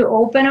we need to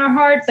open our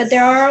heart, but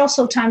there are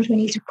also times we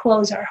need to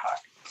close our heart.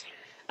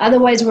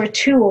 Otherwise, we're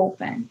too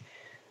open.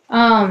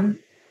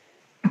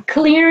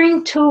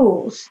 Clearing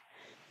tools.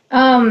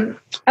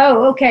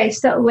 Okay.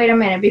 So wait a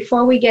minute.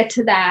 Before we get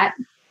to that,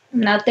 I'm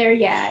not there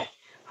yet.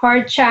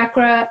 Heart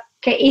chakra,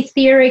 okay,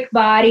 etheric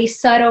body,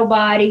 subtle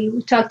body.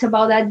 We talked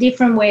about that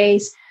different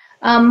ways.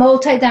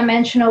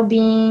 Multidimensional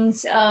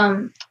beings,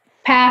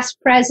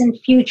 past, present,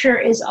 future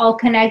is all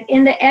connected.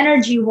 In the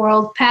energy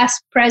world,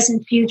 past,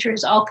 present, future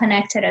is all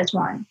connected as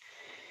one.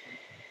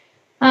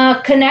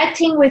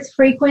 Connecting with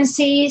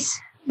frequencies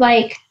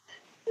like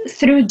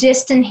through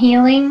distant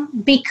healing,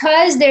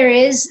 because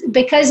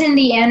in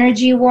the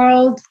energy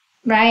world,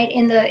 right,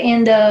 in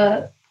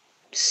the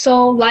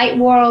soul light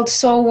world,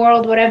 soul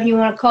world, whatever you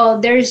want to call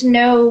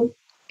it,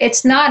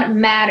 it's not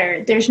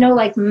matter. There's no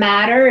like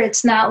matter.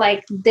 It's not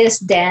like this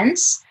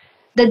dense.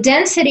 The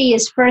density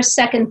is first,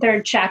 second,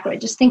 third chakra.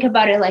 Just think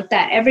about it like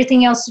that.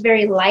 Everything else is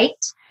very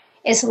light.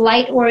 It's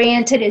light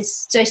oriented.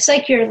 It's just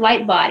like your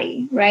light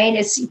body, right?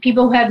 It's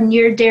people who have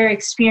near death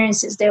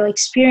experiences. They'll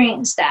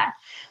experience that.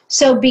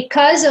 So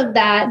because of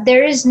that,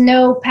 there is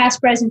no past,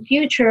 present,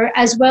 future,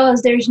 as well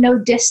as there's no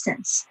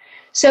distance.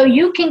 So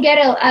you can get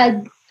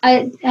an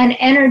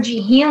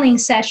energy healing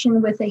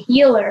session with a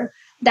healer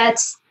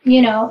that's,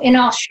 in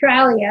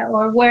Australia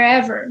or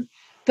wherever.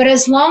 But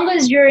as long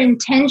as your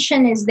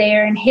intention is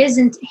there and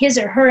his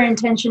or her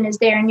intention is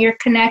there and you're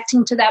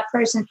connecting to that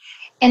person,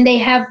 and they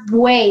have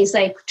ways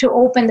like to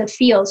open the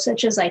field,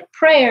 such as like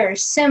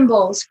prayers,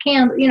 symbols,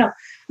 candle,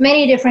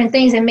 many different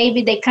things, and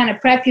maybe they kind of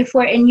prep you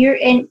for it. And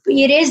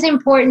it is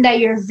important that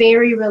you're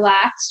very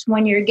relaxed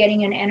when you're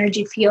getting an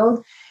energy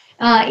field,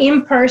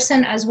 in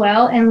person as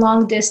well, and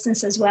long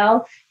distance as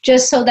well,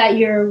 just so that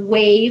your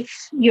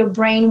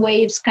brain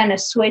waves kind of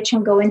switch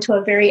and go into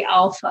a very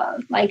alpha,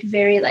 like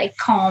very like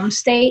calm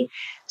state.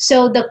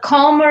 So the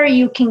calmer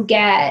you can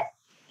get,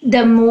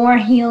 the more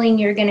healing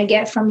you're going to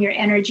get from your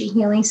energy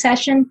healing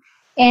session.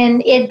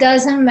 And it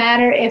doesn't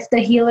matter if the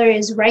healer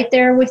is right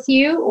there with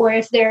you or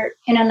if they're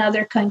in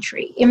another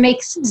country. It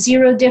makes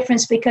zero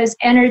difference because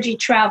energy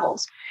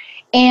travels.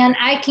 And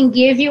I can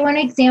give you an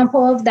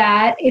example of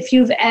that. If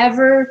you've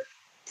ever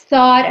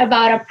thought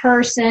about a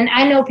person,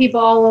 I know people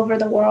all over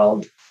the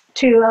world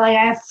too. Like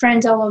I have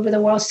friends all over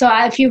the world. So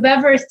if you've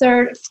ever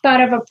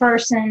thought of a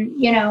person,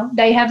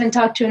 that you haven't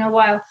talked to in a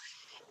while,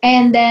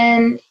 and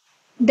then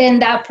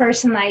that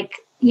person, like,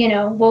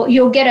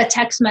 you'll get a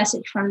text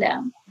message from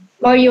them,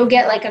 or you'll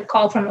get like a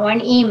call from, or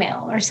an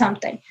email or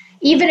something,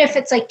 even if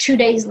it's like 2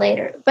 days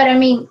later. But I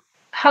mean,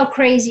 how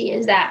crazy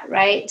is that,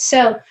 right?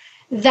 So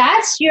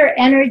that's your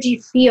energy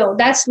field.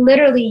 That's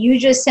literally, you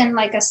just send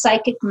like a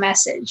psychic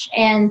message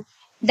and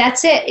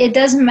that's it. It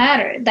doesn't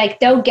matter. Like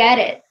they'll get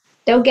it.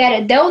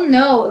 They'll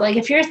know. Like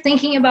if you're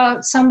thinking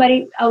about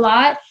somebody a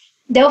lot,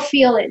 they'll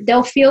feel it.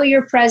 They'll feel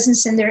your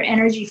presence in their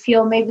energy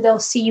field. Maybe they'll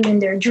see you in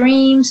their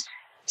dreams.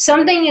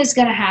 Something is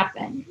going to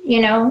happen,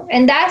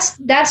 and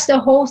that's the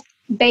whole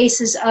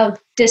basis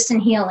of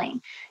distant healing.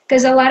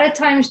 Because a lot of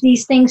times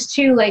these things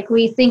too, like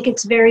we think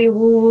it's very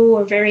woo-woo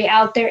or very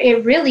out there.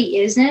 It really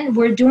isn't.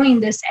 We're doing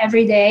this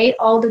every day,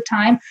 all the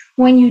time.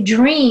 When you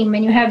dream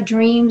and you have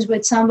dreams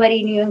with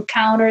somebody and you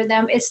encounter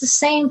them, it's the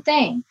same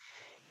thing.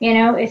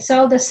 It's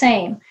all the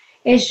same.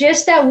 It's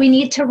just that we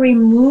need to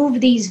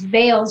remove these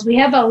veils. We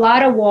have a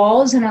lot of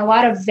walls and a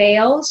lot of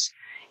veils.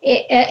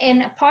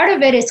 And part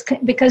of it is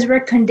because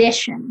we're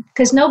conditioned,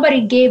 because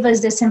nobody gave us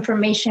this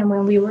information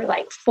when we were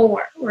like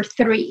 4 or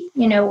 3,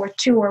 or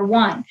 2 or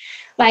 1.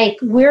 Like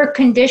we're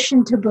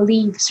conditioned to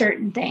believe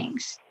certain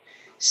things.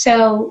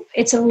 So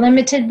it's a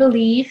limited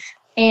belief.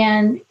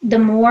 And the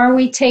more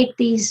we take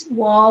these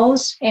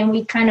walls and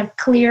we kind of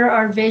clear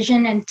our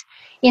vision and,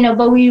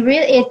 but we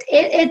really,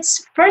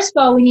 it's first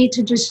of all, we need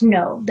to just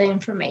know the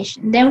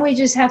information. Then we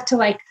just have to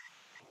like,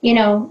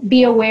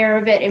 be aware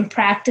of it and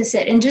practice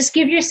it and just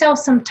give yourself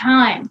some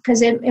time,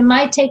 because it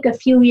might take a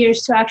few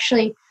years to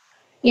actually,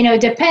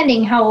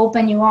 depending how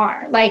open you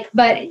are. Like,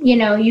 but,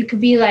 you could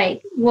be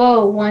like,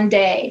 whoa, one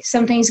day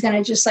something's going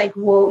to just like,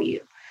 whoa you.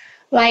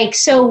 Like,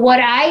 so what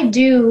I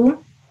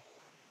do,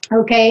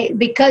 okay,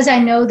 because I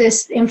know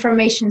this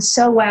information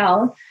so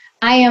well,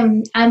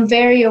 I'm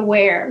very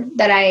aware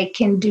that I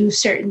can do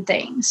certain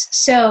things.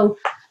 So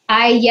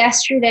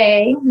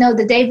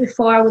the day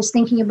before, I was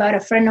thinking about a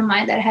friend of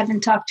mine that I haven't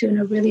talked to in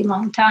a really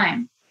long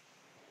time.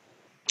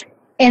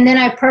 And then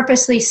I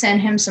purposely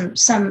sent him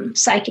some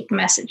psychic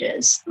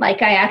messages.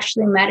 Like I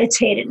actually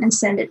meditated and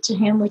sent it to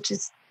him, which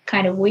is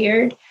kind of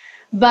weird.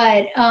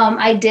 But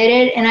I did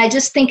it. And I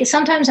just think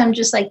sometimes I'm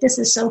just like, this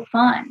is so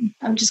fun.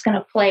 I'm just going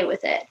to play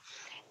with it.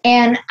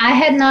 And I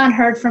had not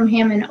heard from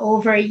him in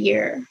over a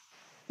year.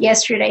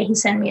 Yesterday, he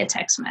sent me a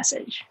text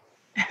message.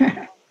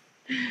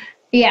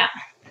 Yeah.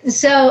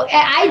 So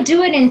I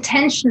do it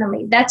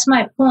intentionally. That's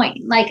my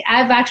point. Like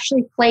I've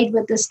actually played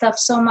with this stuff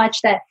so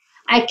much that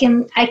I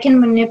can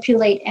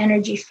manipulate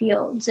energy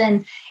fields.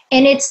 And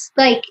And it's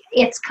like,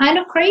 it's kind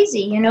of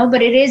crazy,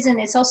 but it isn't.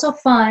 It's also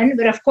fun.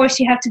 But of course,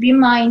 you have to be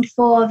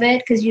mindful of it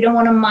because you don't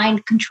want to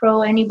mind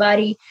control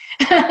anybody.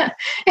 And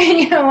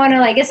you don't want to,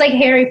 like, it's like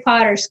Harry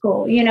Potter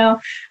school,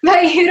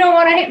 but you don't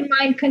want to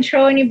mind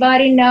control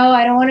anybody. No,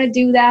 I don't want to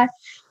do that.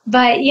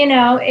 But,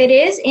 it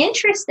is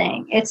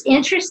interesting. It's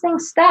interesting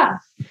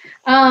stuff.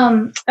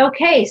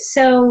 Okay,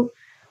 so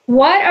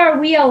what are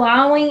we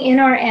allowing in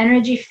our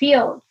energy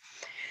field?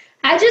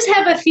 I just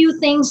have a few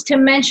things to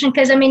mention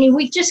because,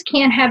 we just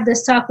can't have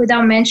this talk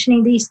without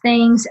mentioning these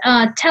things.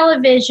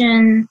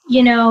 Television,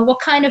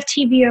 what kind of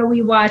TV are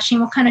we watching?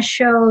 What kind of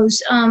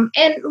shows? And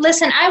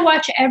listen, I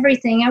watch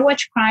everything. I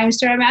watch crime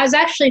story.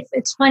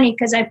 It's funny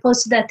because I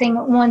posted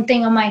one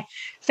thing on my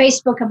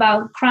Facebook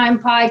about crime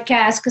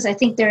podcasts because I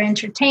think they're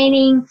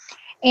entertaining.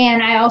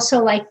 And I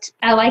also like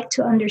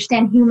to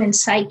understand human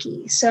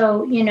psyche.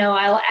 So,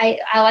 I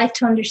like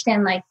to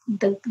understand like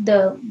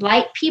the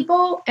light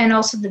people and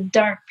also the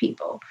dark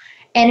people.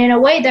 And in a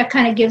way that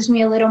kind of gives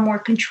me a little more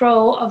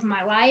control of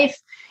my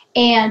life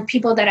and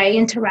people that I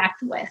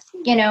interact with,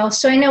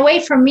 So in a way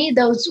for me,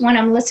 when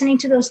I'm listening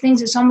to those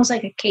things, it's almost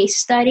like a case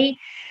study.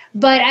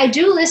 But I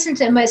do listen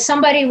to them. But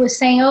somebody was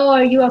saying, oh,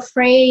 are you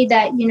afraid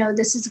that,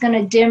 this is going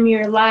to dim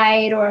your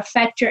light or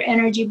affect your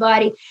energy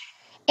body?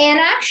 And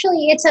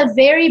actually, it's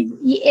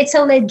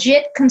a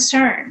legit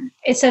concern.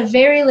 It's a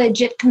very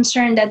legit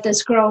concern that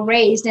this girl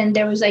raised, and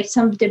there was like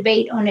some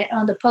debate on it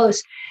on the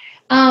post.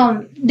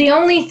 The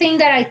only thing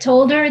that I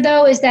told her,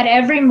 though, is that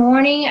every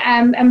morning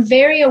I'm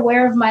very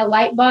aware of my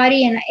light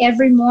body, and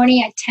every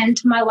morning I tend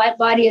to my light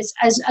body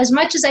as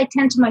much as I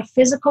tend to my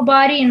physical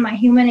body and my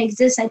human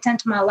exists, I tend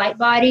to my light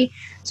body.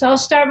 So I'll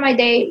start my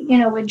day,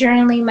 with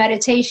journaling,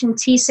 meditation,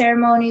 tea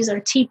ceremonies,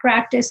 or tea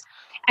practice.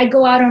 I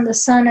go out on the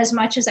sun as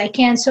much as I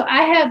can. So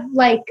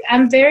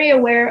I'm very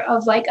aware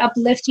of like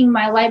uplifting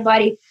my light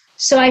body.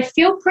 So I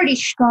feel pretty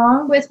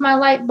strong with my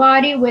light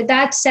body. With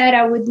that said,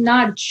 I would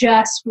not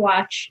just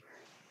watch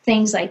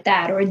things like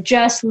that or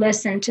just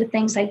listen to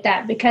things like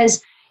that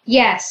because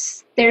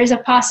yes, there is a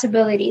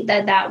possibility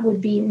that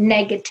would be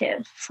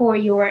negative for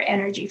your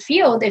energy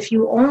field if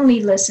you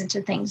only listen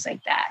to things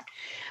like that.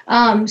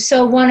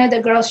 So one of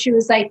the girls, she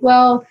was like,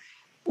 well,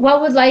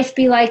 what would life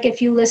be like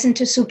if you listen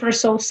to Super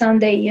Soul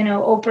Sunday,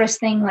 Oprah's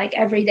thing like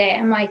every day?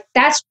 I'm like,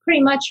 that's pretty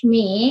much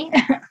me.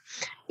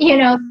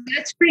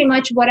 That's pretty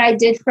much what I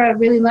did for a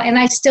really long, and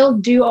I still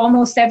do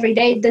almost every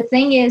day. The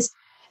thing is,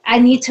 I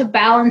need to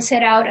balance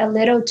it out a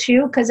little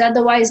too, because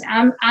otherwise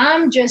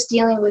I'm just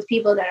dealing with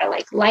people that are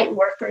like light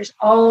workers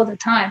all the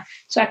time.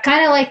 So I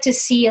kind of like to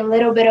see a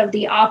little bit of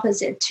the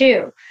opposite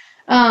too.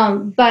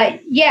 But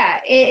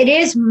yeah, it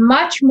is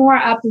much more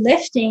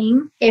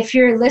uplifting if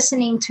you're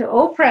listening to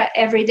Oprah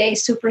every day,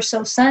 Super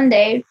Soul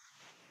Sunday,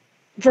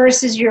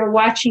 versus you're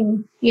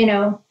watching,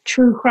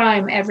 true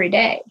crime every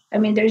day.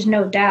 There's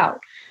no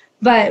doubt.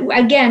 But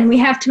again, we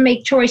have to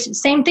make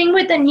choices. Same thing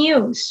with the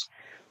news.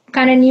 What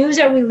kind of news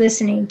are we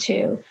listening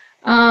to?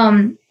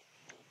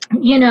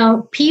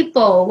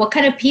 People, what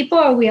kind of people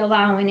are we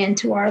allowing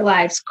into our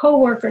lives?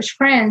 Coworkers,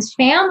 friends,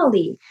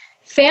 family,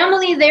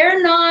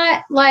 they're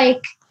not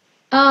like,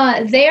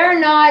 they're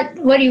not,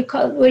 they're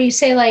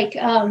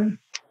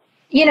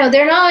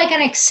not like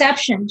an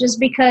exception just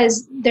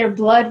because they're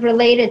blood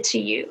related to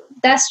you.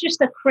 That's just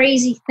a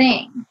crazy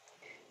thing.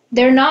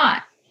 They're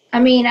not.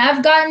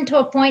 I've gotten to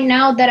a point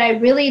now that I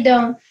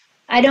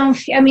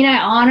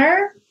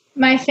honor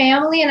my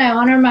family and I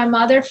honor my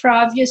mother for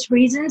obvious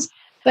reasons,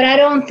 but I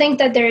don't think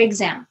that they're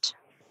exempt.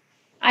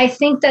 I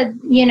think that,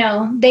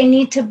 they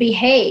need to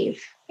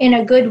behave in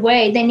a good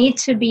way. They need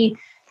to be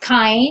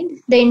kind.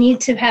 They need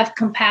to have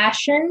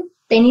compassion.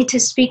 They need to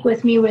speak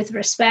with me with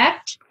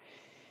respect.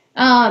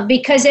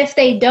 Because if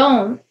they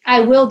don't,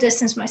 I will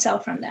distance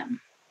myself from them.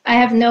 I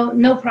have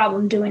no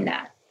problem doing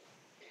that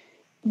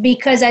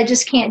because I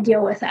just can't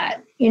deal with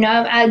that.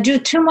 I do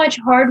too much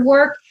hard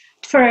work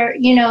for,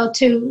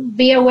 to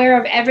be aware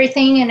of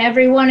everything and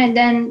everyone. And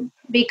then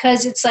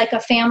because it's like a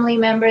family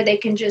member, they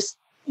can just,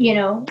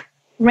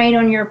 rain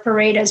on your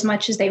parade as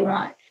much as they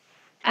want.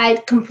 I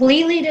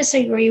completely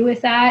disagree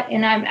with that,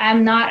 and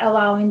I'm not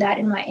allowing that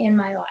in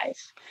my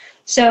life.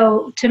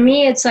 So to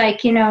me, it's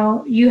like,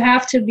 you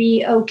have to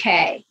be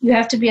okay. You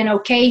have to be an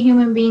okay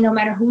human being, no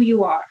matter who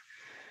you are.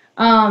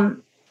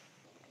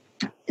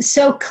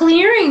 So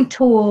clearing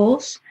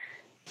tools.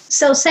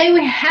 So say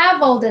we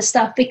have all this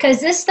stuff, because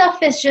this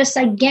stuff is just,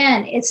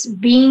 again, it's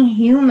being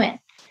human.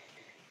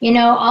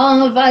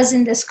 All of us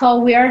in this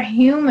call, we are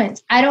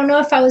humans. I don't know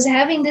if I was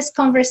having this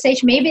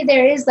conversation. Maybe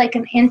there is like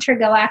an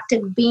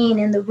intergalactic being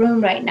in the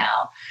room right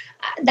now.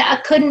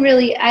 That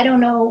I don't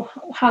know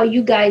how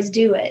you guys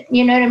do it.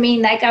 You know what I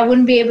mean? Like I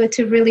wouldn't be able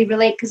to really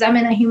relate because I'm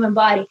in a human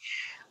body.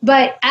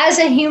 But as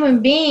a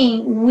human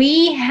being,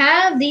 we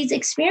have these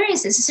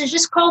experiences. This is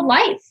just called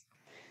life.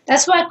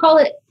 That's why I call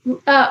it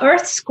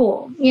Earth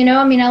School. You know,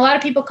 I mean, a lot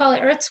of people call it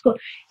Earth School.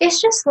 It's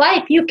just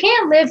life. You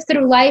can't live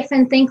through life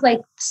and think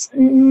like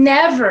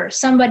never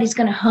somebody's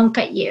going to honk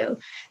at you.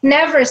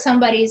 Never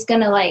somebody's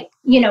going to like,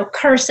 you know,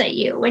 curse at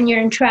you when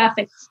you're in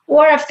traffic,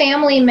 or a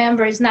family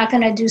member is not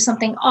going to do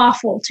something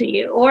awful to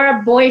you, or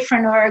a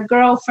boyfriend or a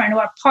girlfriend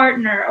or a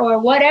partner or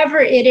whatever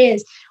it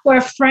is, or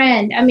a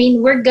friend. I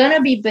mean, we're going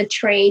to be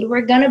betrayed.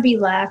 We're going to be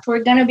left.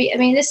 We're going to be, I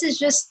mean, this is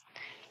just,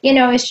 you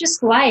know, it's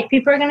just life.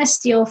 People are going to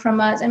steal from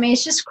us. I mean,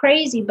 it's just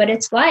crazy, but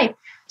it's life.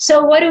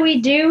 So what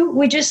do?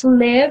 We just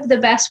live the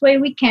best way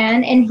we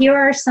can. And here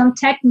are some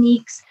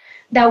techniques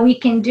that we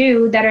can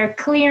do that are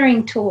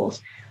clearing tools.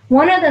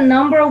 One of the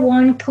number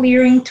one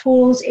clearing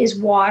tools is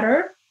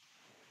water.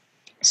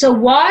 So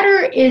water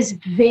is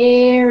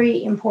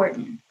very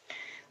important.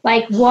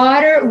 Like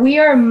water, we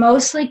are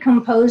mostly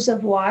composed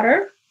of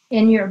water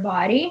in your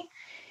body.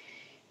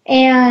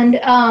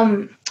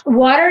 And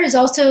water is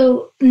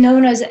also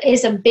known as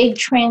is a big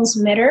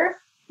transmitter.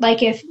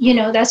 Like if, you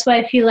know, that's why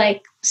if you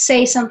like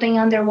say something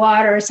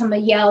underwater or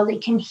somebody yell, you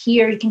can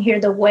hear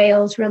the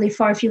whales really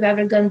far if you've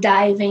ever gone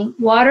diving.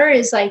 Water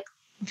is like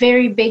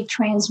very big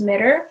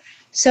transmitter.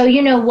 So,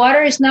 you know,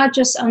 water is not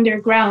just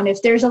underground.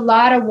 If there's a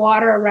lot of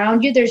water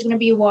around you, there's going to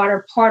be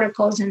water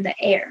particles in the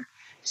air.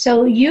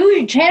 So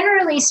you,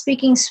 generally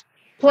speaking,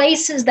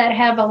 places that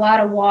have a lot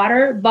of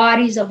water,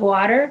 bodies of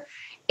water,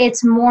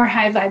 it's more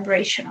high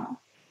vibrational.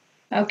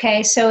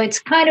 Okay, so it's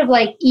kind of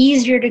like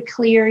easier to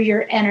clear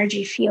your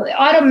energy field. It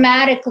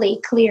automatically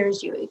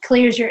clears you. It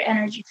clears your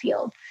energy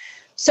field.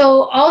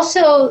 So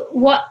also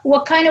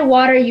what kind of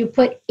water you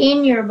put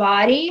in your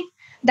body,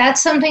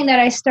 that's something that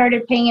I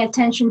started paying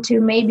attention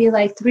to maybe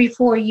like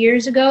 3-4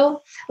 years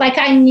ago. Like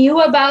I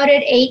knew about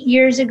it 8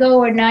 years ago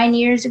or 9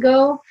 years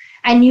ago.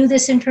 I knew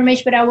this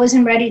information, but I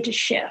wasn't ready to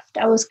shift.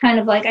 I was kind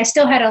of like, I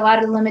still had a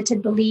lot of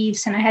limited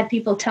beliefs, and I had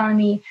people telling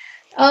me,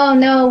 oh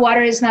no,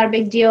 water is not a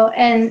big deal.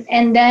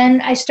 And then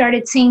I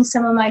started seeing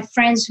some of my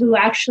friends who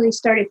actually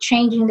started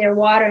changing their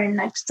water, and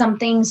like some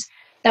things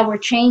that were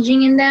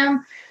changing in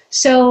them.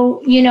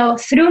 So, you know,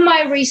 through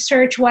my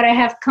research, what I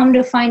have come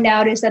to find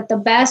out is that the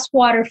best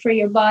water for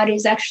your body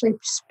is actually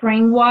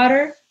spring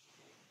water,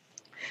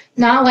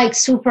 not like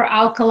super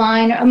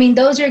alkaline. I mean,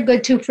 those are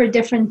good too for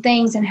different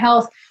things and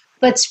health.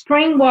 But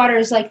spring water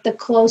is like the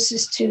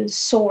closest to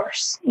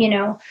source, you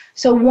know.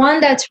 So one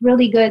that's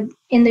really good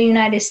in the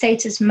United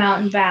States is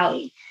Mountain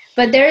Valley.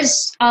 But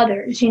there's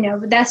others, you know,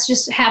 but that's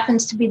just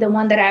happens to be the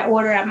one that I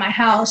order at my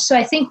house. So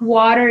I think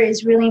water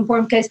is really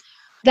important because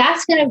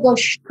that's going to go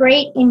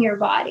straight in your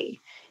body.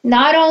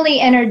 Not only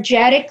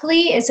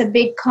energetically, it's a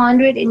big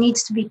conduit. It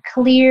needs to be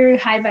clear,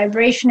 high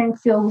vibration, and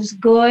feels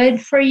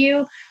good for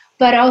you.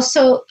 But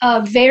also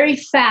very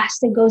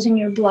fast, it goes in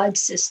your blood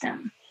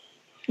system.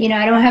 You know,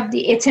 I don't have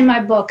it's in my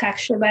book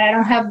actually, but I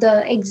don't have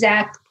the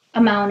exact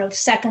amount of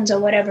seconds or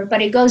whatever,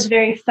 but it goes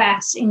very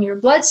fast in your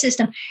blood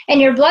system. And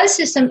your blood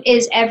system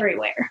is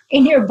everywhere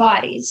in your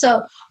body.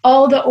 So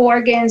all the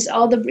organs,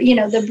 all the, you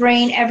know, the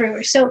brain,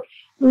 everywhere. So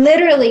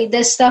literally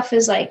this stuff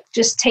is like,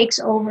 just takes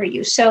over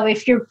you. So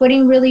if you're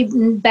putting really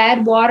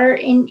bad water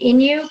in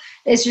you,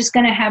 it's just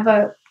going to have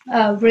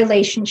a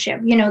relationship,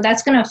 you know,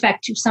 that's going to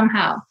affect you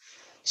somehow.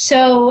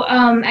 So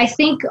I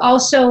think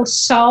also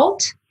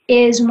salt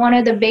is one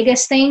of the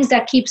biggest things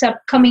that keeps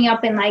up coming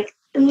up in like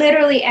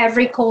literally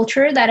every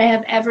culture that I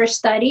have ever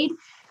studied.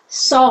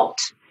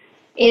 Salt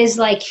is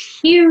like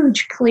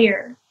huge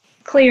clear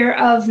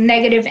of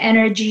negative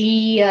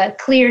energy,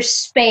 clear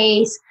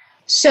space.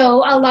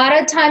 So a lot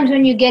of times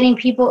when you're getting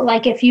people,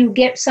 like if you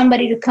get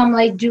somebody to come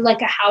like do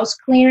like a house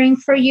clearing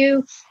for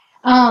you,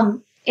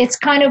 it's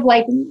kind of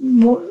like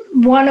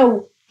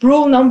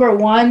rule number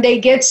one, they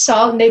get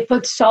salt and they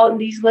put salt in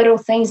these little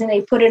things and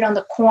they put it on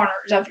the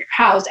corners of your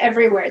house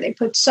everywhere. They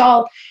put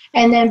salt,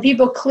 and then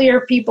people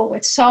clear people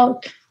with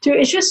salt too.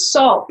 It's just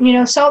salt, you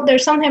know, salt.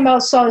 There's something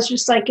about salt. It's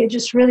just like, it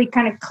just really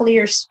kind of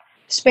clears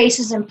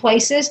spaces and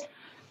places.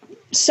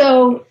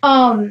 So,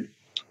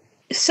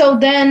 so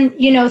then,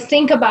 you know,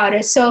 think about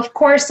it. So of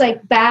course,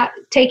 like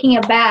taking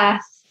a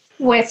bath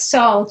with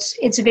salts,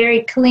 it's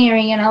very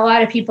clearing, and a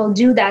lot of people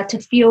do that to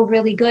feel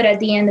really good at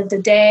the end of the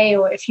day,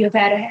 or if you've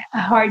had a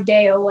hard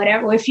day or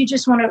whatever, or if you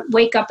just want to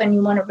wake up and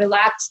you want to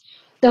relax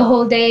the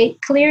whole day,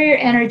 clear your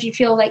energy,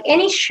 feel like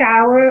any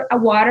shower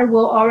of water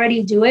will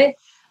already do it,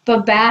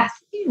 but bath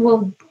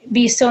will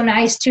be so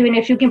nice too. And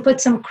if you can put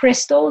some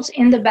crystals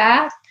in the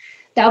bath,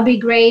 that'll be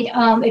great.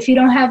 If you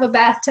don't have a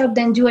bathtub,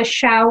 then do a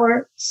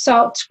shower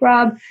salt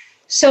scrub.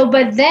 So,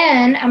 but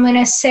then I'm going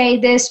to say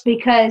this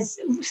because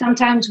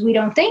sometimes we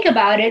don't think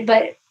about it,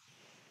 but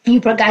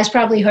you guys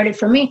probably heard it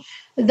from me.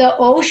 The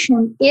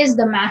ocean is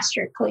the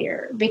master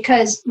clearer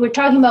because we're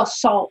talking about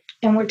salt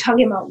and we're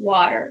talking about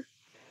water.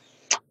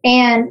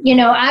 And, you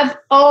know, I've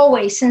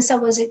always, since I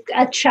was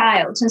a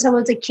child, since I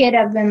was a kid,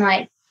 I've been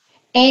like,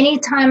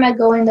 anytime I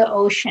go in the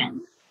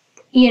ocean,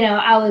 you know,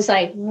 I was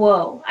like,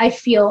 whoa, I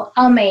feel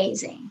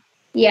amazing.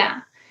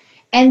 Yeah.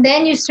 And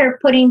then you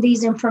start putting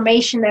these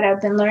information that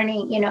I've been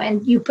learning, you know,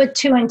 and you put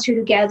 2 and 2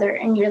 together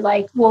and you're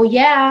like, well,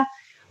 yeah,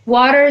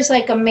 Water is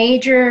like a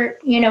major,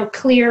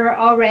 clear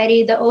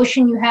already. The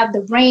ocean, you have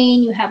the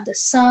rain, you have the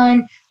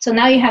sun. So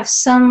now you have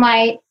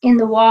sunlight in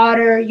the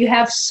water. You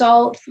have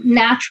salt,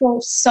 natural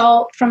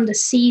salt from the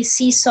sea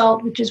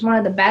salt, which is one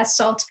of the best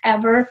salts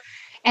ever.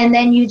 And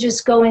then you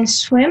just go and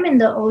swim in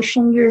the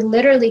ocean. You're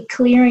literally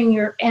clearing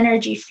your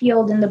energy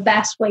field in the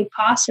best way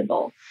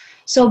possible.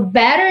 So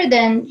better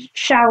than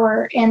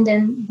shower and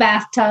then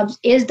bathtubs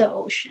is the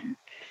ocean.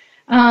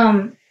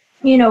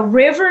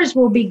 Rivers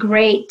will be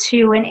great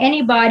too, and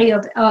any body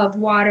of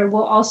water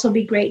will also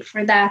be great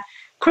for that.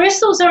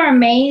 Crystals are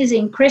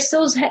amazing.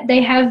 Crystals,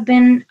 they have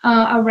been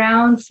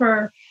around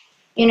for,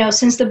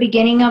 since the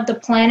beginning of the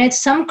planet.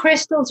 Some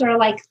crystals are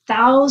like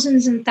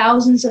thousands and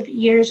thousands of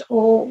years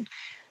old.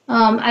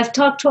 I've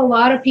talked to a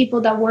lot of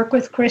people that work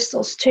with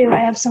crystals too. I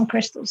have some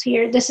crystals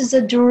here. This is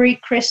a Duri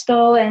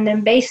crystal, and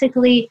then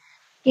basically,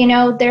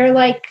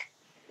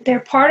 they're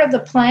part of the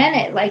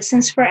planet, like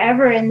since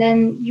forever. And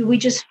then we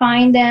just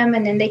find them,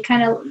 and then they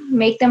kind of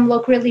make them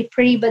look really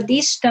pretty. But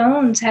these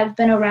stones have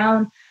been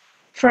around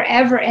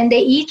forever, and they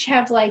each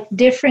have like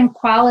different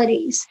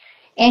qualities.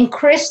 And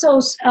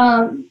crystals,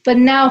 but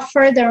now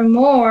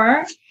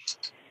furthermore,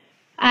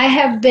 I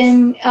have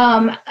been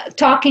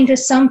talking to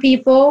some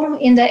people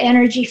in the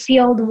energy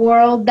field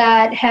world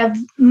that have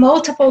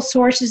multiple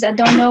sources that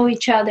don't know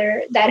each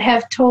other, that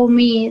have told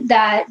me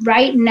that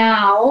right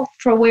now,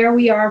 for where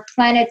we are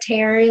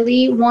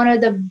planetarily, one of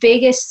the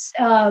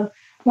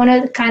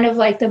kind of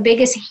like the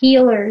biggest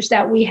healers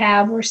that we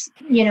have, or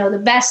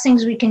the best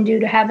things we can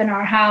do to have in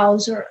our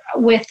house or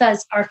with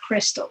us, are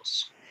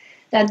crystals.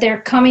 That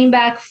they're coming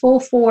back full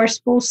force,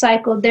 full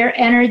cycle. Their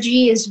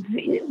energy is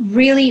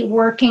really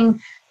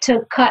working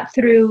to cut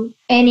through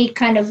any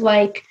kind of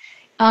like,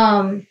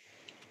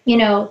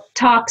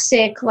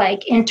 toxic,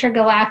 like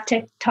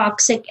intergalactic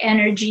toxic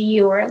energy,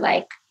 or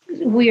like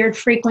weird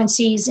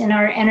frequencies in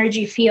our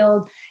energy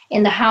field,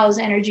 in the house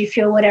energy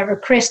field, whatever.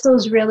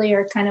 Crystals really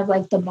are kind of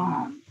like the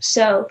bomb.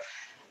 So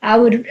I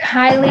would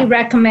highly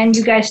recommend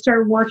you guys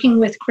start working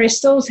with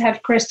crystals,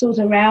 have crystals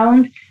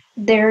around.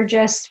 They're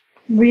just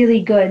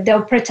really good.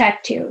 They'll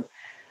protect you.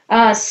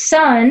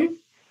 Sun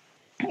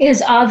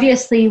is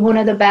obviously one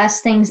of the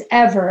best things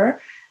ever.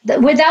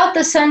 Without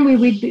the sun, we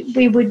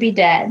would be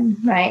dead,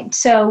 right?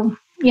 So,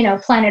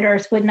 planet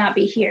Earth would not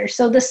be here.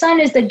 So the sun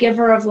is the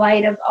giver of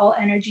light, of all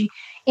energy.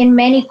 In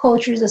many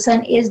cultures, the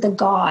sun is the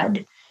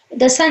god.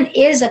 The sun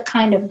is a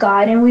kind of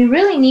god, and we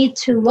really need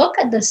to look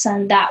at the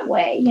sun that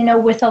way,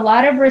 with a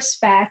lot of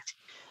respect.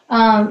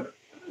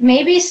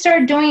 Maybe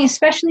start doing,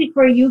 especially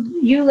for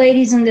you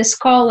ladies in this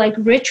call, like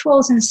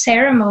rituals and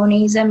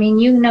ceremonies. I mean,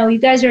 you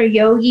guys are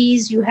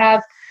yogis.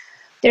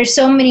 There's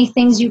so many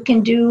things you can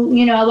do.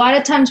 A lot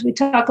of times we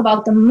talk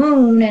about the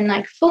moon and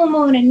like full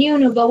moon and new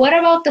moon, but what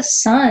about the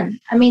sun?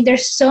 I mean,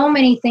 there's so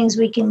many things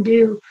we can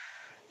do,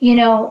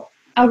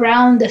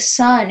 around the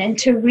sun, and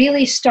to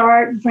really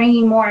start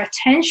bringing more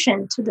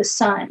attention to the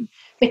sun.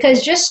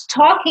 Because just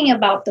talking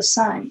about the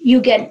sun, you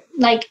get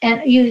like,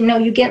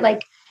 you get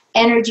like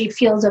energy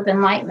fields of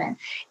enlightenment.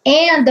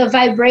 And the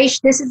vibration,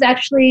 this is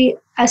actually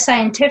a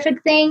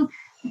scientific thing.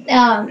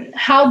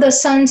 How the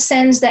sun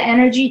sends the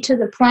energy to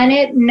the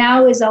planet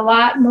now is a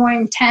lot more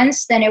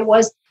intense than it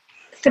was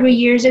 3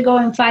 years ago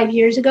and 5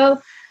 years ago.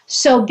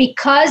 So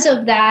because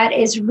of that,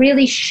 it's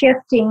really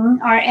shifting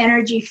our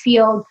energy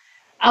field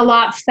a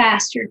lot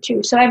faster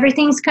too. So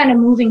everything's kind of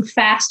moving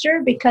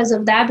faster because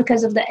of that,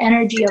 because of the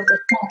energy of the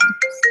sun.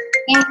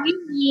 And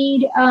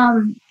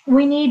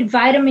we need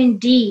vitamin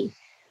D,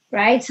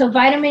 right? So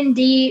vitamin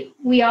D,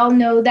 we all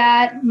know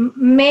that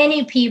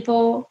many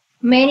people,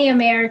 many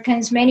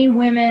Americans, many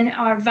women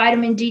are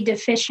vitamin D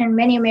deficient.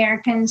 Many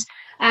Americans,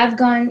 I've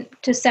gone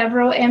to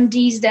several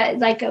MDs that,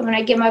 like, when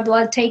I get my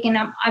blood taken,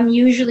 I'm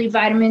usually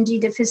vitamin D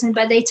deficient,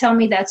 but they tell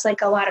me that's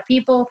like a lot of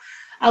people.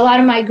 A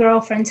lot of my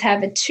girlfriends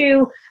have it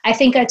too. I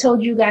think I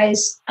told you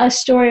guys a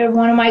story of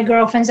one of my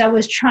girlfriends that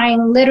was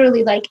trying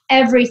literally like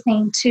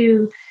everything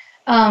to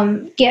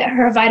get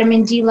her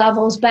vitamin D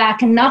levels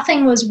back, and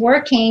nothing was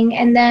working.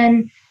 And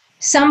then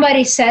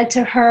somebody said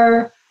to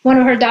her, one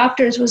of her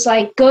doctors was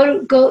like,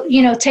 go,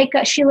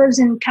 she lives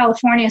in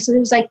California. So it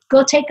was like,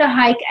 go take a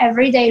hike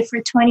every day for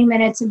 20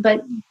 minutes,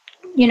 but,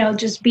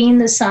 just be in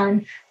the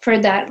sun for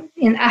that,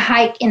 in a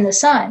hike in the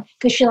sun,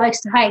 because she likes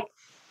to hike.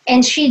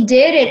 And she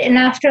did it. And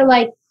after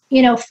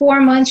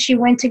 4 months, she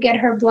went to get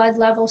her blood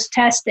levels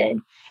tested,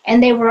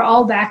 and they were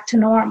all back to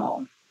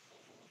normal.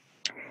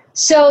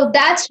 So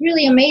that's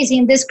really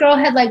amazing. This girl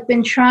had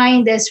been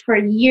trying this for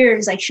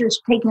years. She was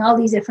taking all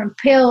these different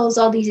pills,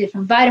 all these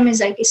different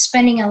vitamins,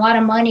 spending a lot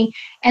of money.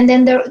 And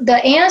then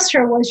the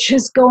answer was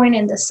just going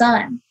in the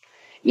sun,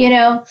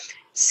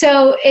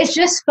 So it's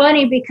just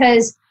funny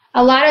because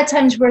a lot of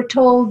times we're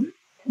told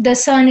the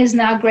sun is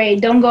not great.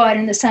 Don't go out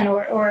in the sun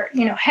or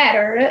and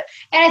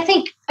I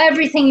think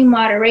everything in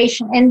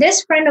moderation. And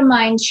this friend of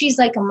mine, she's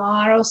like a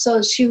model,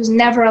 so she was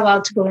never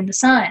allowed to go in the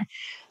sun.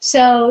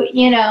 So,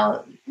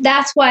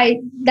 that's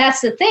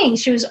the thing.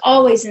 She was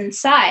always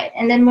inside.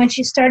 And then when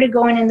she started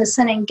going in the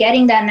sun and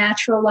getting that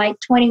natural light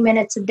 20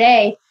 minutes a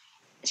day,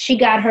 she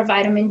got her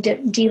vitamin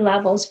D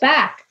levels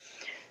back.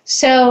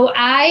 So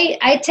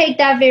I take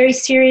that very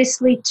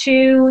seriously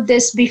too.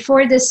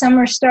 Before this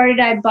summer started,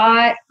 I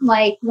bought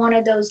like one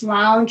of those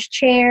lounge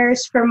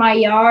chairs for my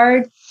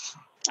yard.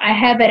 I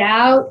have it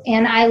out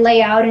and I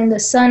lay out in the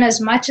sun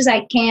as much as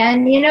I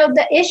can.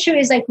 The issue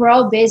is like we're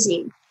all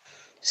busy.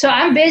 So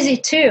I'm busy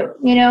too.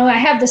 I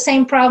have the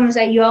same problems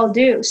that you all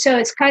do. So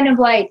it's kind of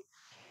like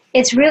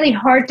it's really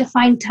hard to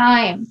find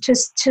time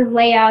just to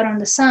lay out on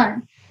the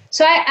sun.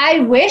 So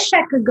I wish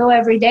I could go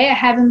every day. I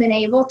haven't been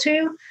able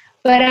to,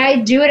 but I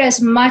do it as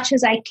much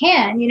as I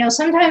can.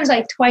 Sometimes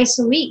like twice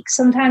a week.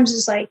 Sometimes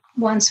it's like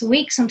once a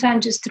week.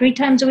 Sometimes it's 3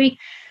 times a week.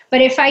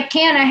 But if I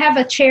can, I have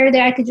a chair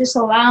that I could just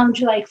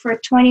lounge like for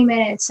 20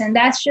 minutes. And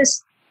that's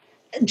just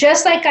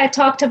like I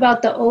talked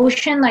about the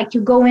ocean, like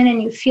you go in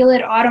and you feel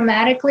it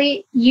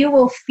automatically, you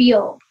will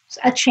feel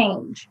a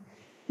change.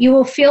 You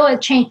will feel a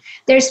change.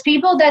 There's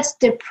people that's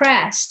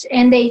depressed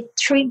and they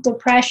treat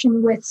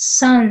depression with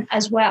sun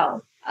as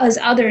well as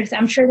others.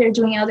 I'm sure they're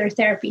doing other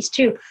therapies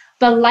too.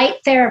 But light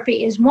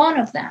therapy is one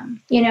of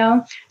them,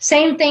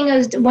 Same thing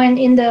as when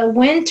in the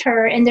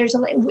winter, and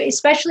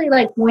especially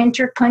like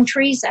winter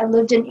countries. I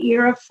lived in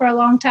Europe for a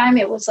long time.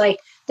 It was like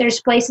there's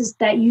places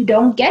that you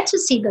don't get to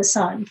see the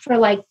sun for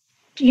like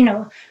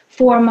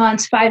 4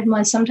 months, 5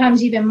 months,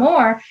 sometimes even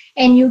more.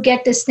 And you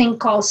get this thing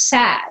called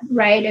SAD,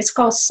 right? It's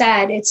called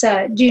SAD. It's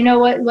do you know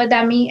what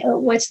that means?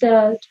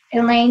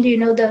 Elaine, do you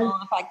know the?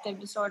 Affective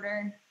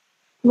disorder.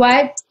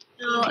 What?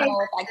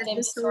 Affective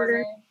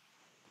disorder.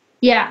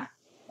 Yeah,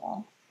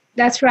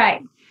 that's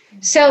right.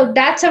 So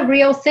that's a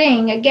real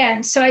thing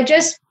again. So I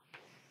just,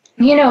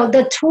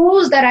 the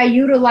tools that I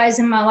utilize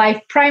in my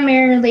life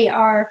primarily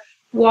are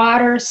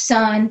water,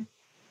 sun,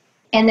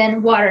 and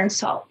then water and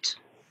salt.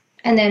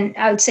 And then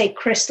I would say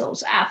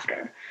crystals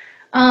after.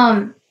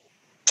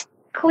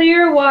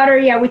 Clear water,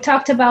 yeah, we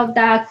talked about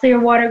that. Clear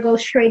water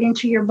goes straight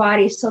into your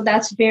body, so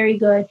that's very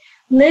good.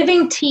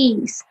 Living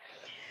teas.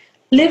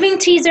 Living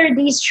teas are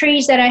these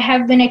trees that I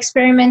have been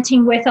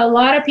experimenting with. A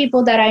lot of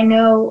people that I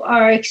know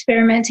are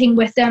experimenting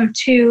with them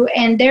too,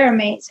 and they're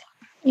amazing.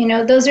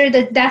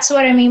 That's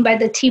what I mean by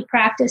the tea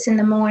practice in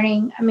the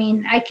morning. I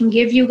mean, I can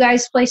give you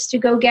guys a place to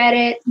go get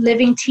it,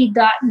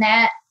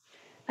 livingtea.net.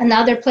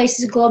 Another place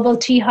is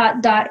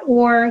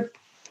globalteahot.org.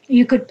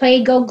 You could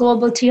pay Go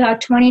Global Tea Hot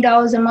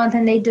 $20 a month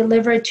and they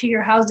deliver it to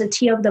your house, the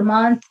tea of the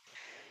month.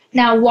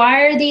 Now,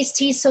 why are these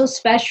teas so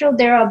special?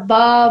 They're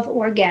above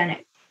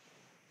organic.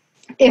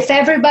 If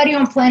everybody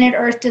on planet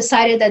Earth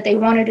decided that they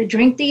wanted to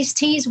drink these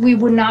teas, we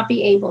would not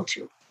be able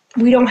to.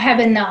 We don't have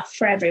enough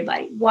for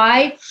everybody.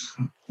 Why?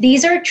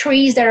 These are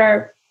trees that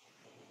are,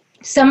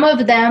 some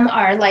of them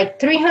are like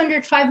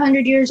 300,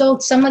 500 years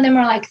old. Some of them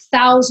are like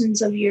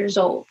thousands of years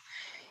old.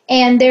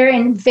 And they're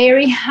in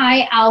very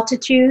high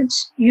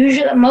altitudes.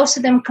 Usually, most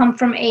of them come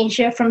from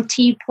Asia, from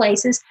tea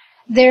places.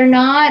 They're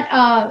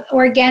not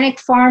organic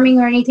farming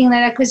or anything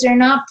like that because they're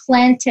not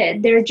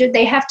planted.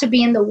 They have to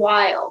be in the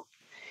wild.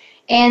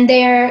 And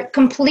they're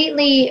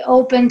completely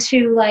open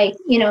to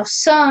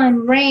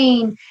sun,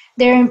 rain.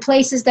 They're in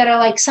places that are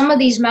like, some of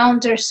these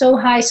mountains are so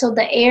high, so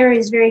the air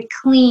is very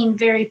clean,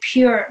 very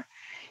pure.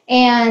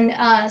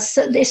 And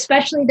so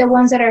especially the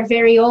ones that are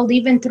very old,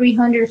 even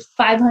 300,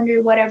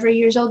 500, whatever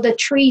years old, the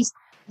trees,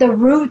 the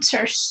roots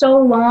are so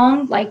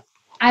long, like,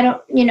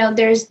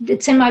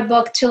 it's in my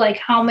book too, like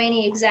how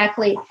many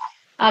exactly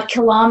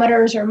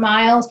kilometers or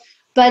miles,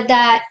 but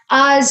that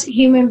us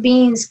human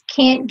beings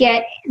can't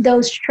get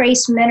those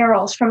trace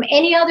minerals from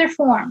any other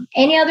form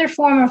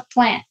of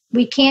plant.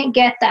 We can't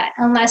get that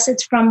unless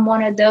it's from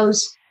one of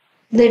those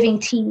living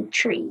tea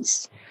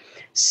trees.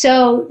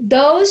 So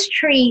those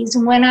trees,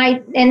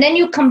 and then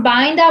you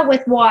combine that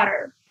with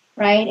water,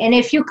 right? And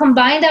if you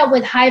combine that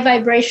with high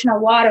vibrational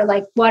water,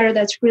 like water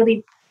that's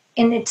really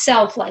in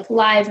itself like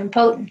live and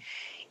potent,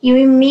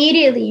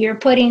 you're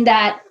putting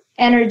that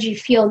energy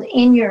field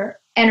in your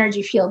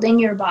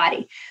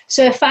body.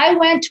 So if I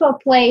went to a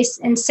place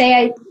and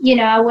say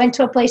I went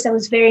to a place that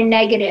was very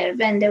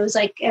negative and there was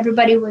like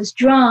everybody was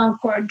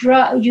drunk or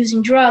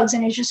using drugs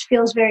and it just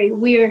feels very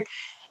weird,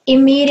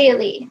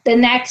 immediately the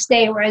next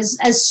day or as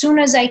soon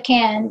as I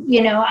can,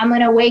 I'm going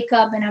to wake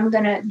up and I'm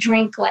going to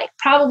drink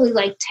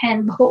probably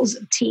 10 bowls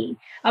of tea.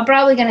 I'm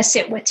probably going to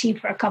sit with tea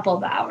for a couple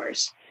of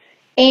hours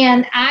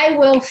and I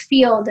will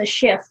feel the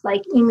shift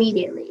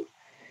immediately.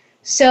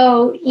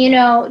 So,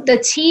 the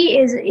tea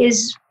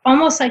is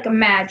almost like a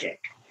magic.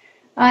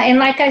 And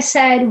like I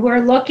said, we're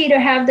lucky to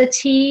have the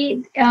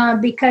tea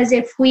because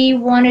if we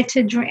wanted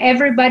to drink,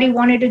 everybody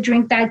wanted to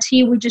drink that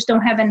tea, we just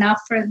don't have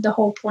enough for the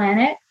whole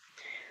planet.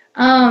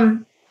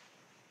 And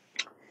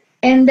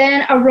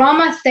then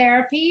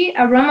aromatherapy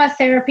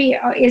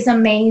is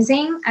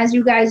amazing. As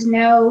you guys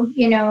know,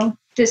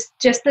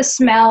 just the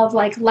smell of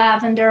like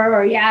lavender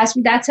or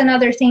yasmin, that's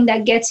another thing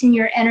that gets in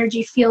your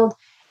energy field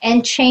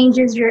and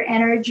changes your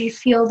energy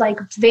field like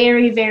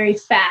very, very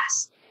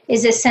fast,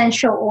 is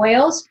essential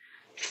oils.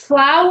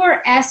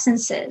 Flower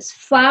essences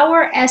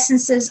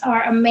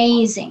are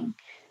amazing.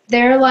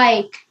 They're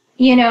like,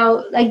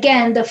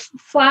 again, the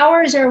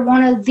flowers are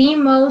one of the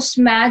most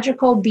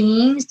magical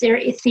beings. They're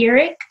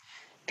etheric.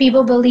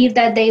 People believe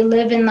that they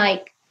live in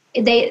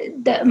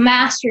the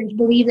masters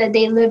believe that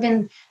they live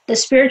in the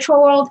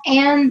spiritual world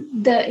and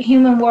the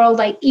human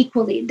world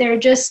equally. They're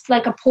just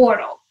like a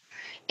portal.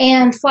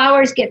 And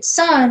flowers get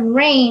sun,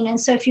 rain, and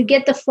so if you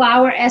get the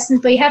flower essence,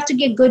 but you have to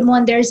get good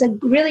one. There's a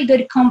really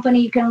good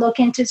company you can look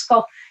into. It's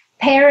called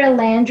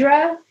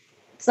Perelandra.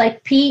 It's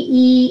like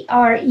Perelandra.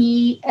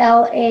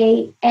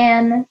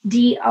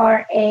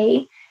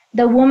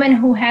 The woman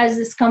who has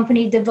this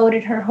company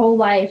devoted her whole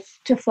life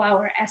to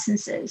flower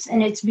essences,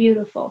 and it's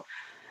beautiful.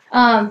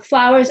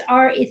 Flowers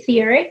are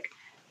etheric.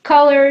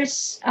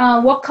 Colors,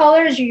 what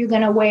colors are you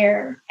going to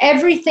wear?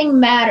 Everything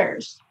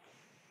matters.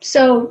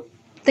 So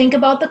think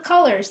about the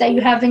colors that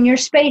you have in your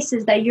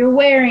spaces that you're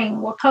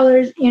wearing. What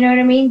colors, you know what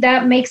I mean?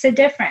 That makes a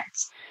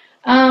difference.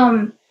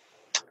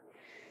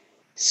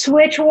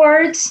 Switch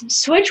words.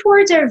 Switch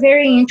words are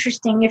very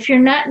interesting. If you're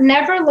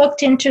never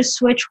looked into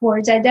switch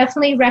words, I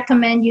definitely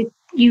recommend you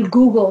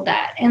Google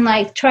that and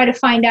try to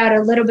find out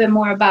a little bit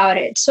more about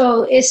it.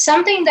 So it's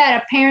something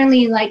that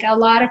apparently a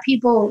lot of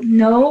people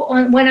know.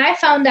 When I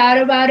found out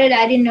about it,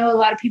 I didn't know a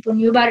lot of people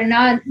knew about it.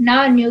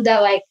 Now I knew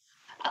that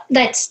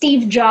that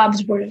Steve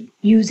Jobs were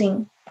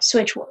using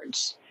switch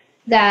words.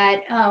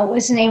 That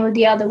what's the name of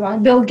the other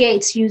one? Bill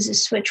Gates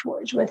uses switch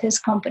words with his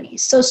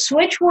companies. So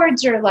switch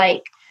words are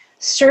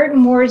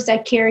certain words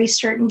that carry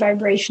certain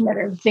vibration that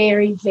are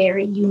very,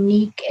 very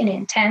unique and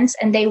intense,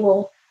 and they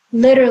will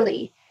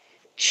literally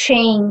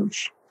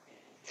change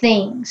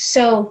things.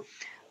 So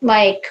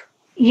that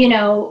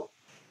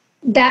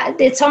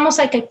it's almost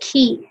like a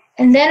key.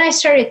 And then I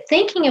started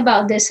thinking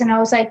about this and I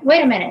was like,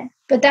 wait a minute,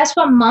 but that's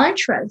what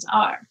mantras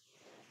are,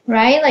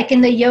 right? In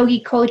the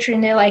yogi culture,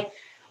 and they're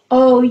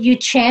oh, you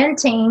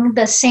chanting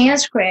the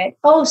Sanskrit.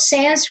 Oh,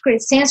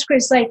 Sanskrit's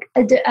like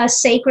a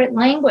sacred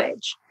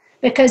language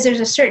because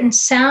there's a certain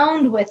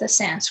sound with a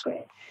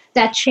Sanskrit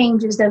that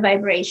changes the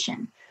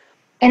vibration.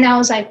 And I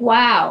was like,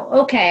 wow,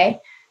 okay.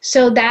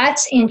 So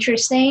that's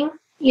interesting,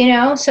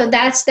 so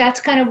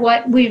that's kind of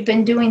what we've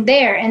been doing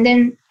there. And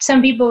then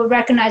some people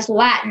recognize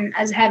Latin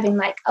as having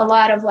a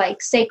lot of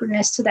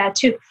sacredness to that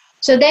too.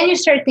 So then you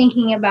start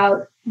thinking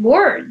about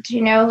words,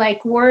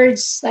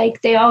 words,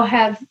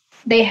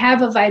 they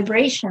have a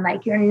vibration,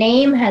 your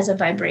name has a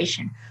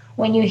vibration.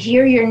 When you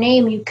hear your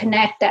name, you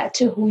connect that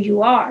to who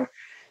you are.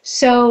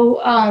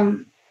 So,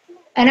 and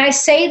I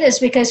say this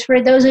because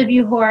for those of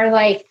you who are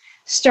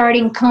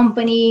starting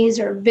companies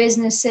or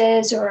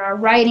businesses or are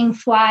writing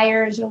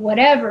flyers or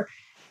whatever,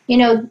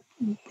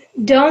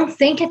 don't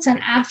think it's an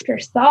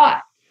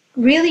afterthought.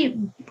 Really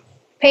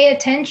pay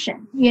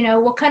attention.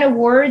 What kind of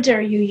words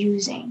are you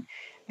using?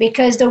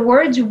 Because the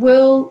words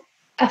will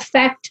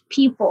affect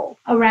people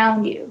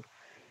around you.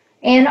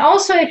 And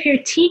also, if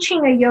you're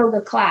teaching a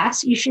yoga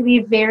class, you should be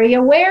very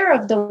aware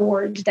of the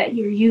words that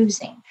you're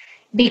using.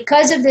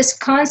 Because of this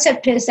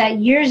concept is that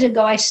years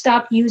ago, I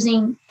stopped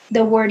using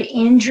the word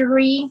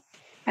injury.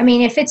 I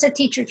mean, if it's a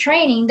teacher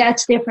training,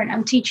 that's different.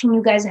 I'm teaching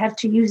you guys how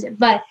to use it.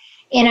 But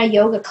in a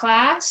yoga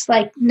class,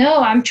 no,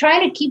 I'm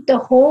trying to keep the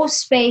whole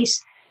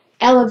space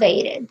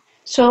elevated.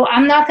 So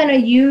I'm not going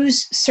to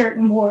use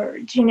certain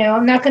words,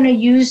 I'm not going to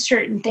use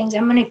certain things.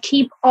 I'm going to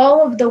keep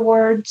all of the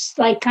words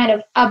kind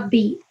of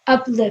upbeat,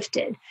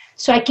 uplifted,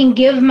 so I can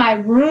give my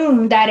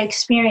room that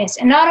experience.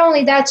 And not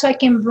only that, so I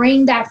can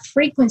bring that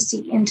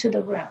frequency into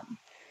the room.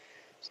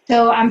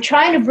 So I'm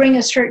trying to bring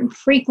a certain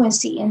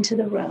frequency into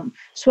the room.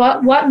 So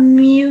what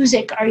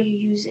music are you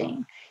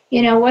using?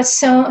 What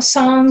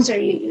songs are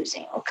you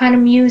using? What kind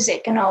of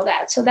music and all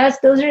that? So those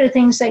are the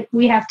things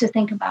we have to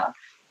think about.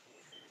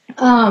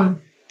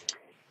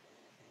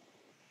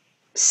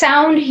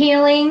 Sound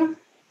healing.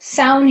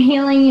 Sound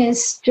healing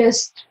is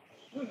just,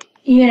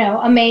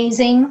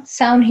 amazing.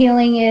 Sound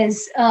healing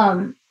is,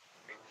 let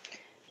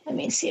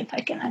me see if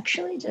I can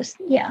actually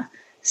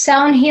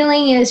sound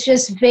healing is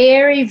just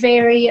very,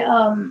 very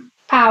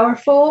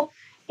powerful.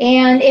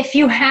 And if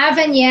you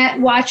haven't yet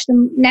watched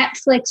the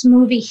Netflix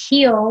movie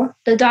Heal,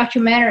 the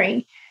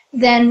documentary,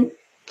 then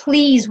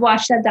please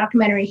watch that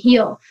documentary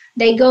Heal.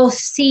 They go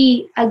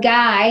see a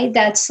guy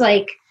that's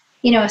a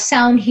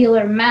sound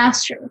healer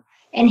master.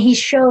 And he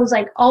shows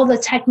all the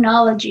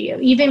technology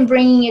of even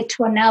bringing it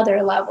to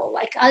another level.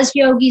 Us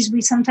yogis,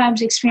 we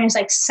sometimes experience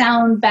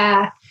sound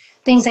bath,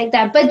 things like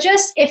that. But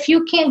just if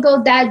you can't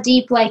go that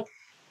deep,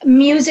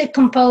 music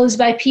composed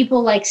by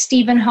people like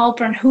Stephen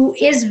Halpern, who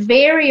is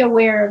very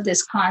aware of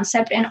this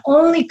concept and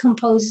only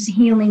composes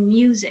healing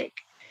music.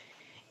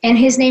 And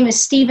his name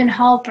is Stephen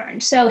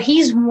Halpern. So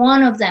he's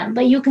one of them.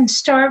 But you can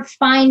start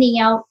finding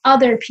out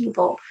other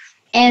people.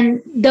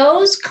 And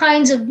those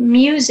kinds of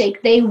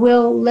music, they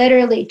will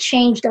literally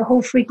change the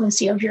whole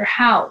frequency of your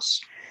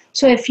house.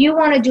 So if you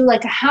want to do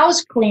a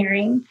house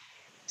clearing,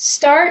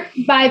 start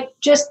by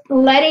just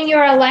letting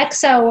your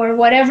Alexa or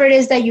whatever it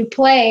is that you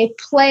play,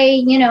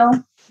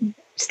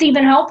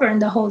 Stephen Halpern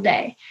the whole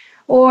day.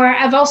 Or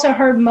I've also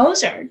heard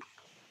Mozart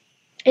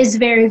is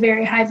very,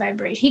 very high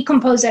vibration. He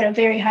composed at a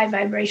very high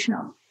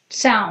vibrational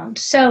sound.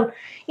 So,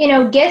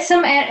 get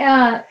some,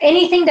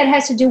 anything that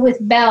has to do with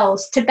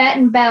bells,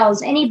 Tibetan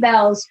bells, any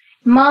bells,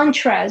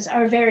 mantras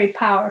are very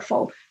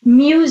powerful.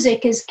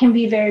 Music can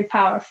be very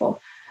powerful.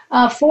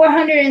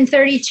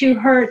 432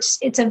 hertz,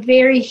 it's a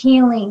very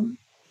healing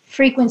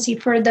frequency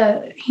for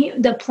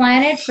the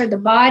planet, for the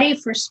body,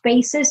 for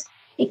spaces.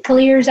 It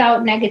clears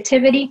out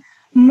negativity.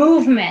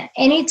 Movement.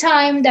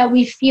 Anytime that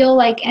we feel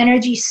like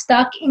energy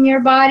stuck in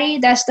your body,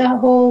 that's the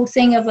whole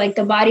thing of like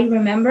the body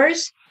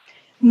remembers.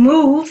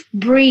 Move,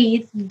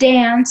 breathe,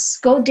 dance,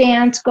 go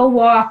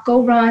walk,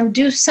 go run,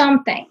 do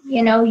something,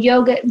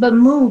 yoga, but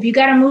move. You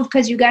got to move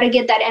because you got to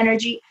get that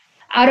energy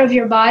out of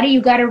your body. You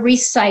got to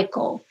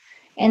recycle.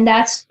 And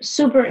that's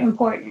super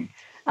important.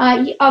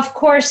 Of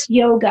course,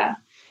 yoga.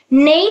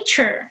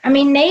 Nature. I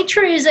mean,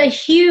 nature is a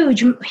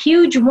huge,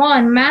 huge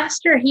one,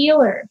 master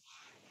healer.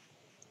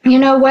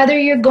 Whether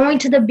you're going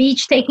to the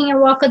beach, taking a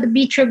walk at the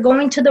beach, or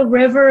going to the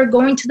river, or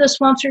going to the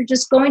swamps, or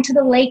just going to the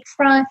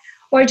lakefront,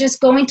 or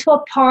just going to a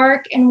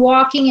park and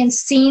walking and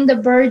seeing the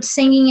birds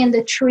singing in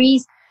the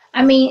trees.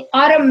 I mean,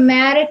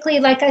 automatically,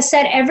 like I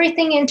said,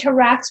 everything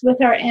interacts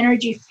with our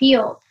energy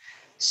field.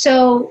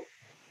 So,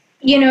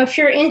 if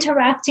you're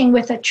interacting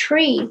with a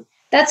tree,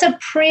 that's a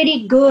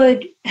pretty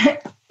good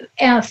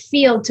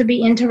field to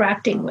be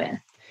interacting with.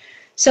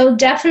 So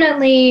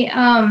definitely,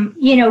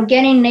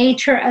 getting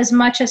nature as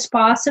much as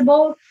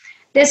possible.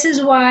 This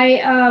is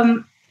why,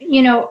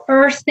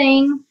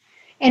 earthing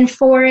and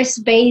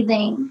forest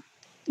bathing,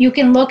 you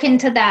can look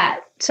into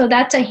that. So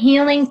that's a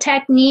healing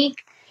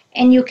technique,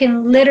 and you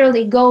can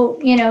literally go,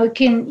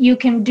 you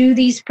can do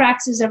these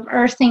practices of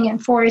earthing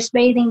and forest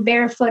bathing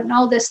barefoot and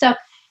all this stuff,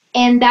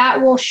 and that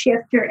will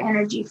shift your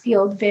energy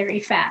field very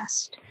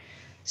fast.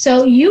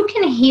 So we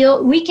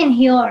can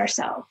heal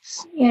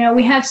ourselves.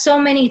 We have so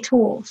many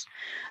tools.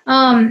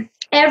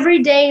 Every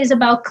day is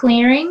about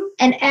clearing,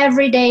 and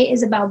every day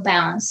is about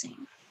balancing.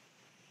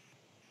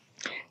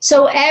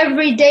 So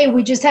every day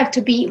we just have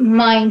to be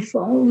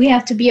mindful. We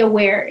have to be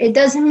aware. It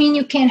doesn't mean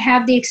you can't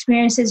have the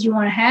experiences you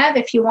want to have.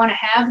 If you want to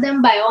have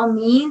them, by all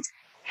means,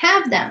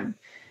 have them.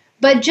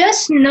 But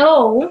just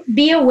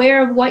be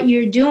aware of what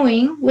you're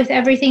doing with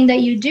everything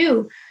that you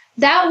do.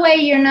 That way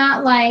you're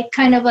not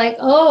kind of like,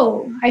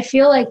 oh, I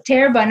feel like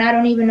terrible and I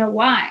don't even know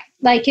why.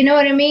 You know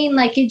what I mean?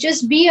 You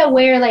just be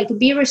aware,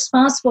 be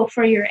responsible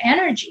for your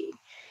energy.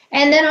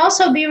 And then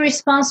also be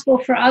responsible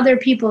for other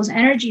people's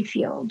energy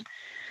field.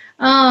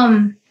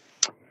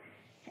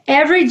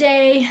 Every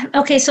day,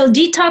 okay, so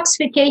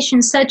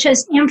detoxification such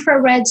as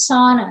infrared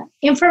sauna.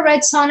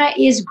 Infrared sauna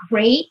is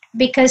great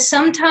because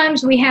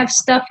sometimes we have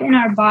stuff in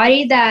our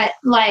body that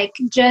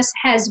just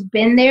has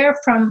been there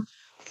from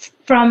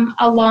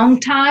a long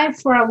time,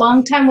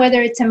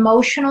 whether it's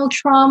emotional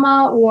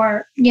trauma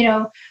or,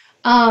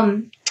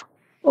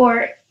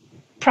 or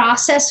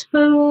processed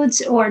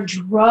foods or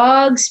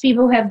drugs,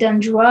 people who have done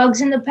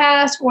drugs in the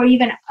past, or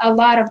even a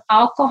lot of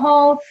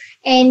alcohol.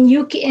 And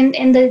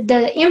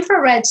the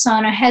infrared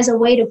sauna has a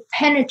way to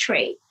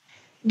penetrate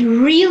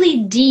really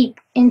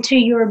deep into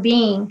your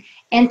being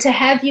and to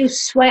have you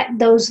sweat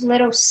those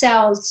little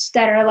cells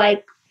that are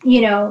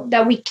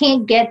that we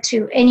can't get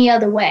to any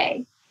other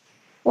way,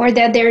 or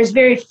that there's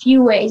very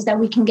few ways that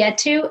we can get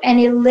to,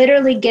 and it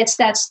literally gets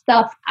that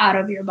stuff out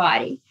of your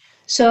body.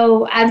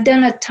 So I've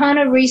done a ton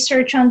of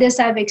research on this.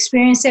 I've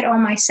experienced it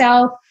on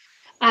myself.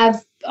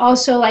 I've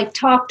also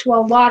talked to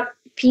a lot of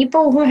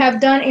people who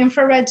have done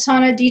infrared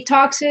sauna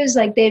detoxes,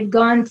 they've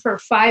gone for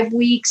 5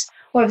 weeks,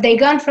 or if they've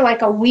gone for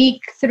a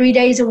week, 3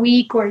 days a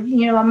week, or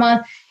a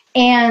month,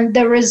 and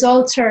the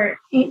results are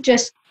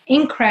just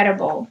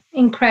incredible.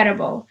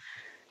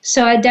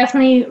 So I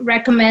definitely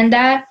recommend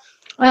that.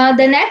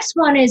 The next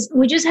one is,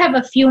 we just have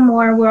a few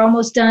more, we're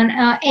almost done.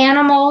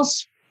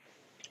 Animals.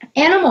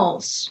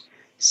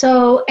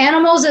 So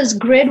animals as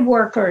grid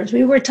workers.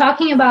 We were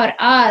talking about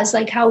us,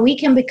 how we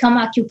can become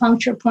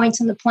acupuncture points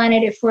on the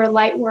planet if we're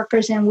light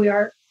workers and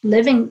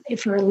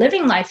if we're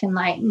living life in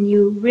light, and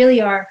you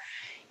really are,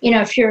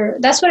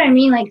 that's what I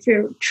mean, if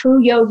you're a true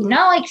yogi,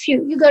 not if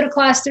you go to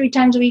class 3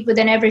 times a week, but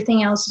then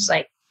everything else is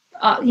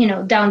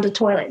down the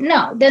toilet.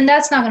 No, then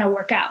that's not going to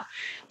work out.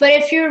 But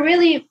if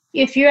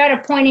you're at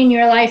a point in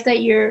your life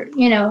that you're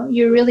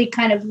really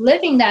kind of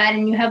living that,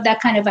 and you have that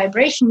kind of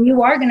vibration,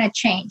 you are going to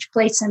change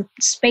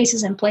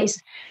spaces and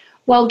places.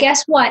 Well,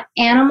 guess what?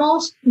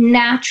 Animals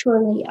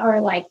naturally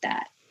are like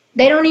that.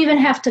 They don't even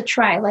have to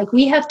try.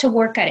 We have to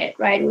work at it,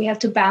 right? We have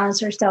to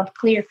balance ourselves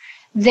clear.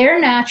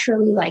 They're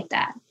naturally like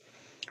that.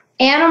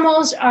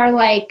 Animals are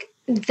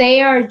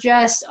they are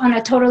just on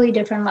a totally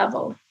different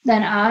level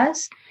than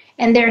us,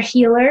 and they're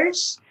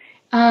healers.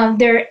 A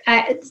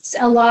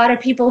lot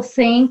of people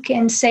think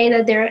and say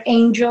that they're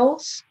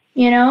angels,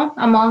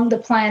 among the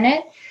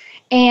planet.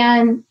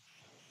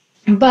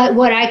 But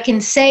what I can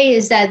say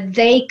is that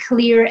they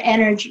clear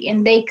energy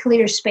and they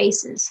clear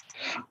spaces.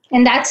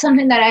 And that's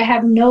something that I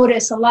have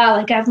noticed a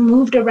lot. I've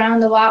moved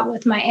around a lot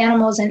with my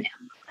animals, and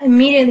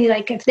immediately,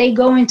 like if they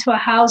go into a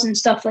house and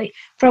stuff, like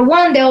for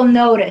one, they'll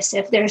notice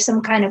if there's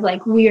some kind of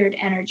like weird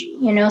energy.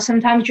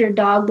 Sometimes your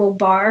dog will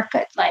bark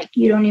at like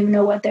you don't even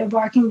know what they're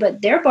barking,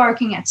 but they're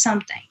barking at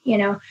something.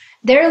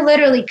 They're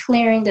literally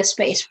clearing the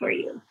space for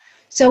you.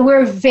 So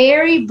we're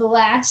very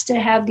blessed to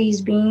have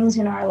these beings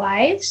in our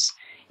lives,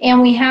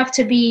 and we have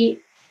to be,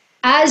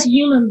 as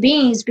human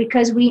beings,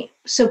 because we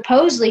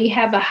supposedly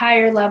have a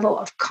higher level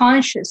of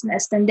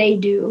consciousness than they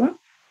do,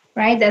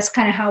 right? That's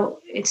kind of how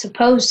it's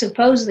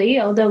supposedly,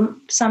 although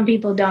some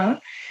people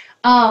don't.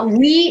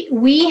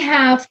 We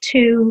have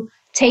to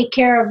take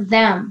care of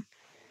them.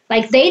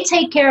 Like they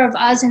take care of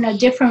us in a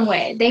different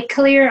way. They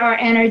clear our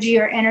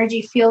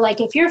energy field.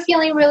 Like if you're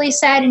feeling really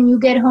sad and you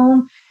get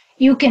home,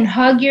 you can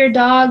hug your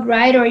dog,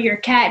 right? Or your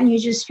cat, and you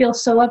just feel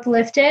so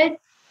uplifted.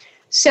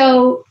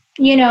 So,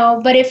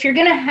 but if you're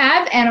going to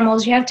have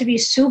animals, you have to be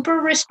super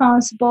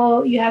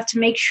responsible. You have to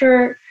make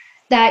sure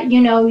that,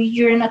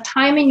 you're in a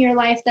time in your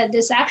life that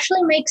this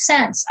actually makes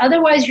sense.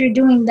 Otherwise, you're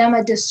doing them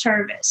a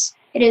disservice.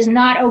 It is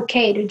not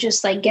okay to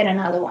just like get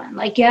another one.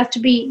 Like you have to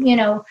be,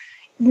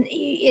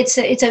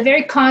 it's a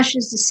very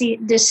conscious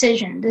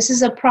decision. This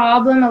is a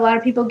problem. A lot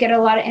of people get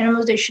a lot of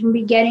animals. They shouldn't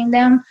be getting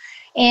them.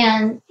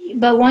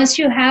 But once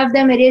you have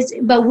them,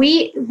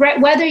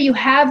 whether you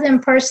have them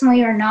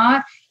personally or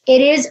not, it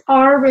is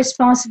our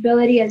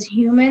responsibility as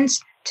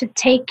humans to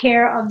take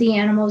care of the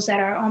animals that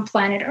are on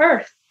planet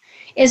Earth.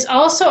 It's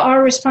also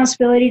our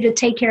responsibility to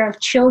take care of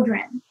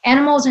children.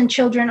 Animals and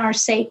children are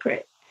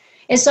sacred.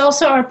 It's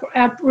also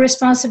our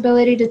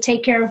responsibility to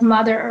take care of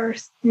Mother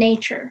Earth,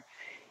 nature.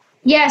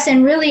 Yes,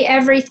 and really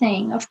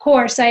everything, of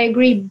course, I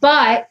agree.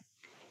 But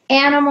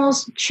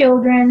animals,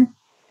 children,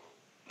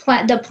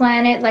 the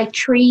planet, like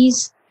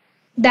trees,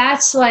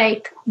 that's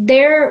like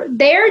they're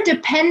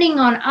depending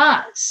on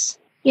us.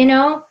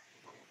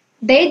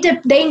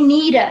 They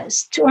need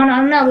us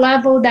on a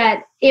level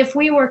that if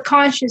we were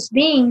conscious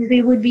beings,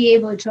 we would be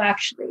able to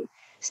actually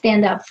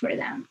stand up for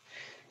them.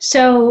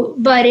 So,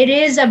 but it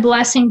is a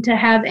blessing to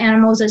have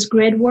animals as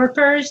grid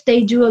workers.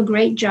 They do a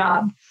great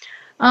job.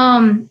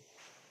 Dr.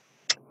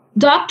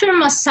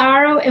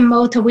 Masaru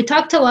Emoto, we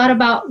talked a lot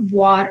about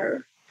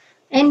water.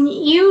 And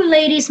you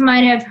ladies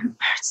might have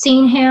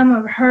seen him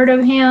or heard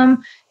of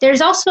him.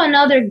 There's also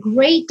another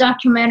great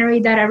documentary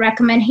that I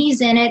recommend. He's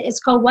in it.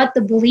 It's called What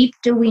the Bleep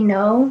Do We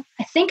Know?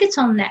 I think it's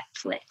on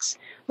Netflix,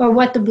 or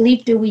What the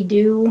Bleep Do We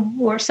Do,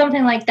 or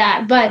something like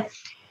that. But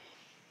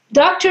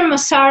Dr.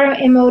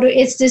 Masaru Emoto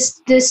is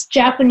this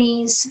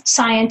Japanese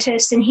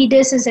scientist, and he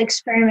does his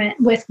experiment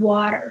with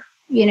water,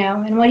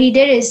 And what he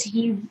did is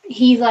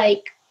he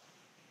like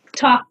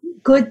talk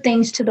good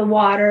things to the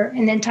water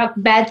and then talk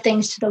bad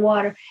things to the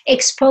water,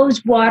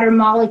 expose water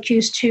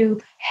molecules to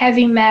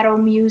heavy metal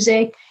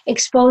music,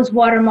 expose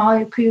water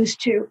molecules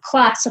to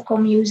classical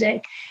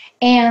music.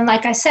 And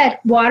like I said,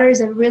 water is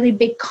a really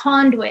big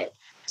conduit.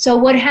 So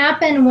what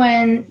happened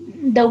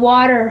when the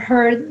water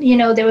heard,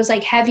 there was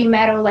like heavy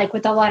metal, like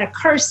with a lot of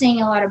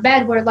cursing, a lot of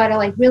bad word, a lot of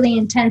like really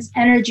intense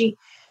energy,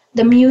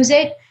 the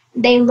music,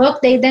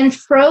 they then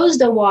froze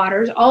the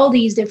waters, all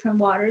these different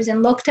waters,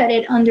 and looked at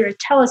it under a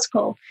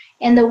telescope.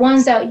 And the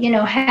ones that,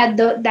 had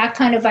that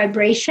kind of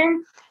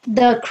vibration,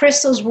 the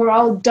crystals were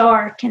all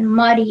dark and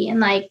muddy and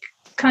like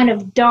kind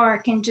of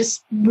dark and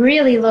just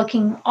really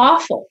looking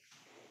awful,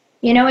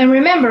 And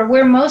remember,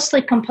 we're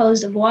mostly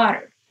composed of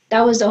water.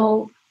 That was the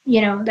whole,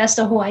 that's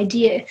the whole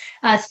idea,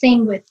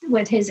 thing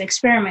with his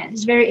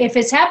experiment. If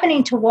it's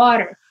happening to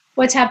water,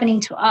 what's happening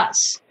to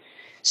us?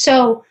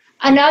 So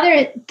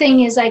another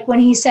thing is like when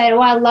he said,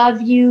 "Oh, I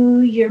love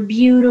you, you're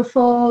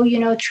beautiful,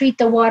 treat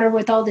the water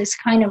with all this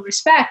kind of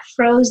respect,"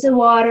 froze the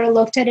water,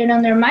 looked at it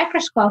under a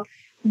microscope,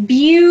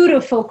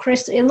 beautiful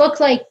crystal. It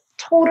looked like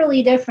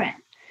totally different,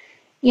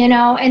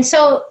 And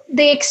so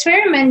the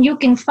experiment, you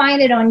can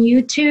find it on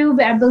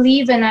YouTube, I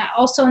believe, and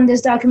also in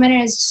this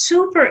documentary, is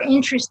super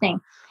interesting.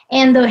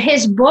 And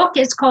his book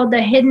is called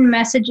The Hidden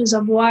Messages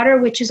of Water,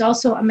 which is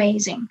also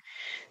amazing.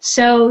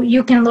 So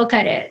you can look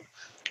at it.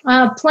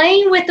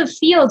 Playing with the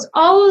fields,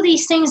 all of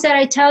these things that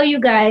I tell you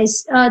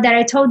guys, that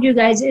I told you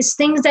guys, is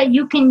things that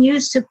you can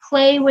use to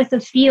play with the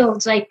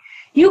fields. Like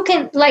you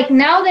can, like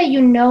now that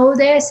you know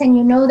this and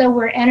you know that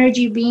we're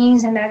energy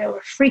beings and that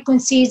our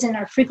frequencies and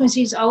our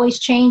frequencies always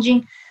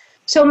changing.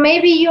 So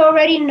maybe you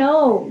already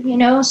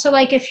know, so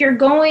like if you're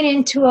going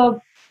into a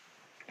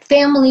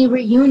family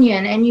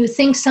reunion and you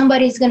think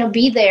somebody's going to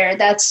be there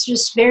that's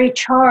just very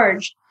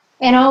charged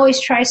and always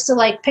tries to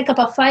like pick up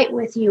a fight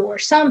with you or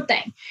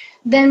something,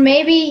 then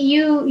maybe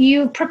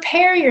you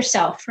prepare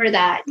yourself for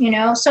that,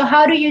 So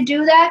how do you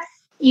do that?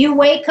 You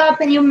wake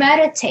up and you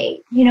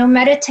meditate.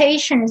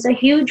 Meditation is a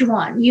huge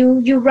one.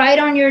 You write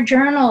on your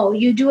journal.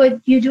 You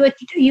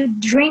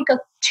drink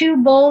 2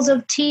 bowls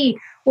of tea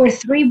or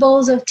 3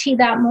 bowls of tea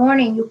that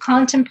morning. You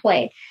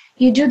contemplate.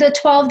 You do the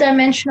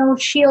 12-dimensional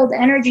shield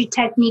energy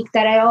technique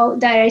that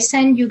I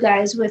send you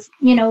guys with,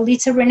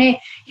 Lisa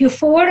Renee. You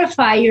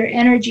fortify your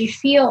energy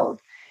field.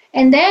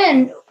 And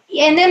then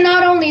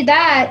not only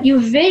that,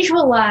 you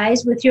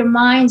visualize with your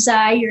mind's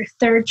eye, your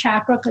third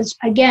chakra, because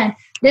again,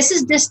 this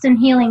is distant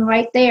healing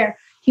right there.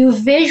 You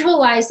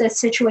visualize that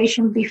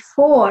situation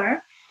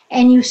before,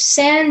 and you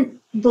send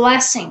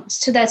blessings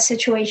to that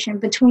situation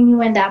between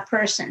you and that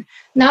person.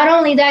 Not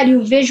only that,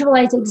 you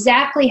visualize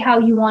exactly how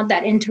you want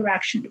that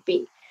interaction to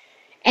be.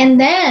 And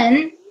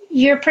then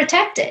you're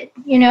protected,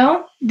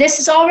 this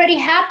has already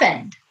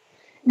happened.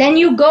 Then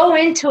you go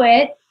into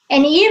it,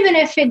 and even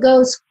if it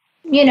goes,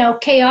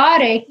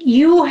 chaotic,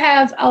 you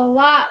have a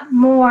lot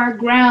more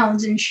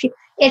grounds, and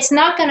it's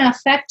not going to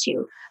affect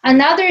you.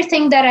 Another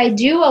thing that I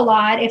do a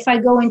lot if I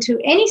go into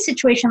any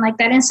situation like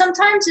that, and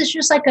sometimes it's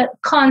just like a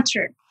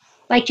concert.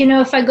 Like,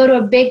 if I go to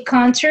a big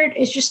concert,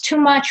 it's just too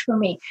much for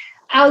me.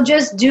 I'll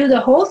just do the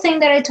whole thing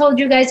that I told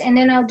you guys, and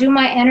then I'll do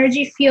my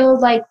energy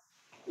field, like,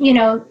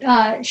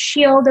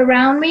 shield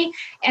around me,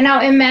 and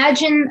I'll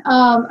imagine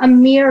a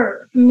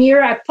mirror.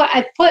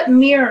 I put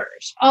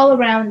mirrors all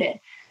around it,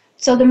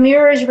 so the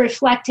mirror is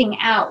reflecting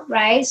out,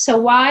 right? So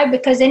why?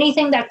 Because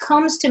anything that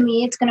comes to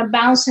me, it's going to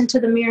bounce into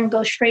the mirror and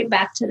go straight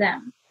back to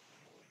them.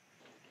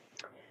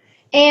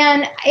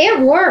 And it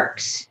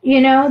works,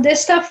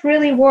 this stuff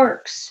really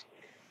works.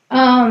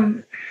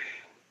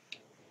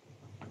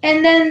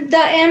 And then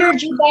the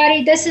energy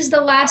body, this is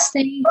the last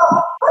thing,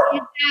 is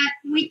that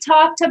we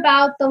talked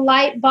about the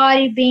light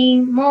body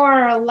being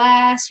more or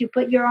less, you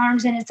put your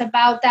arms in, it's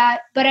about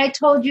that. But I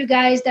told you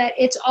guys that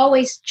it's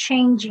always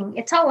changing.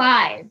 It's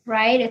alive,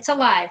 right? It's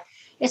alive.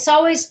 It's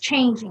always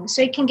changing.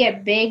 So it can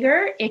get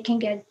bigger, it can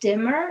get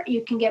dimmer,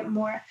 you can get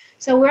more.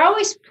 So we're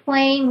always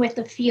playing with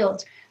the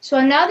fields. So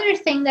another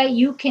thing that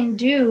you can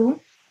do,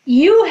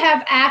 you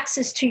have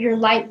access to your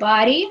light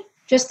body.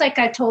 Just like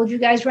I told you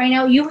guys right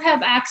now, you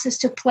have access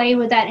to play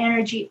with that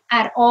energy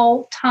at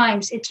all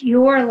times. It's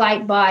your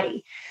light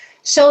body.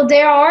 So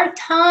there are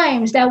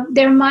times that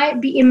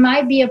it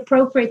might be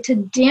appropriate to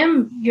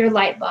dim your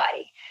light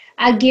body.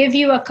 I'll give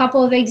you a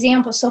couple of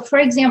examples. So for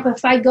example,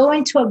 if I go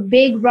into a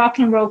big rock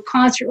and roll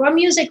concert or a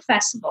music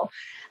festival,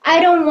 I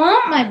don't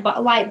want my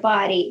light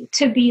body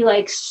to be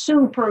like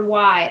super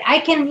wide. I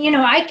can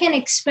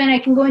expand, I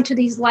can go into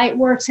these light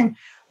works and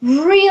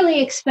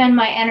really expand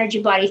my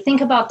energy body.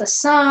 Think about the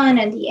sun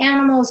and the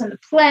animals and the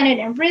planet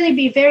and really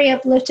be very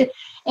uplifted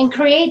and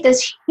create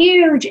this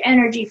huge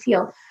energy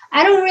field.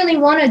 I don't really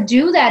want to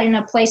do that in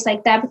a place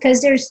like that because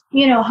there's,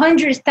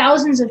 hundreds,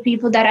 thousands of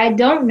people that I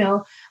don't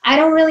know. I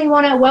don't really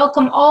want to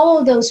welcome all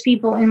of those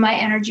people in my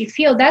energy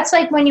field. That's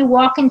like when you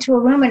walk into a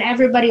room and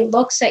everybody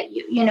looks at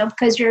you,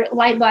 because your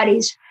light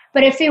body's.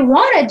 But if you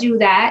want to do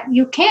that,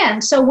 you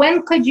can. So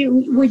what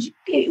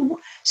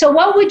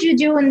would you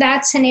do in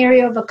that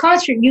scenario of a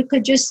concert? You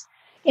could just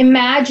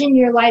imagine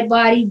your light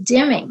body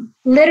dimming.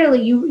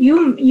 Literally,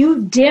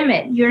 you dim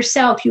it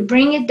yourself. You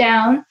bring it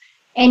down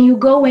and you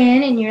go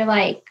in and you're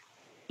like,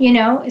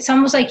 it's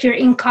almost like you're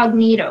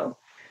incognito.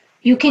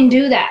 You can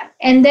do that.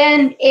 And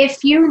then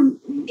if you're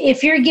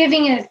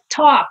giving a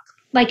talk,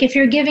 like if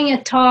you're giving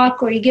a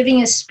talk or you're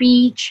giving a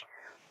speech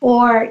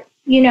or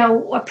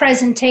a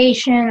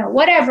presentation or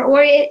whatever,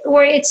 or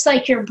it's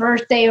like your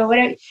birthday or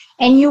whatever,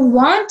 and you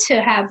want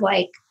to have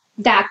like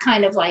that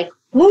kind of like,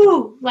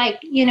 woo, like,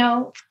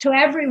 to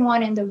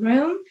everyone in the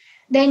room,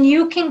 then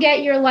you can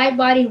get your light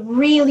body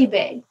really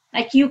big.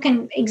 Like you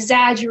can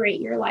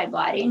exaggerate your light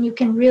body and you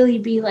can really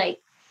be like,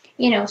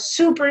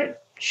 super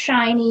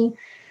shiny.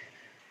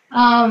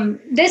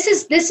 This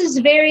is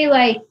very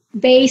like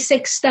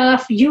basic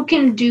stuff. You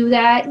can do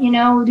that.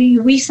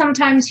 We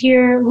sometimes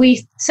hear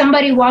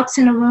somebody walks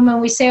in a room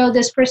and we say, oh,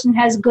 this person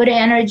has good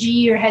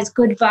energy or has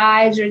good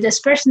vibes, or this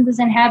person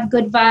doesn't have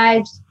good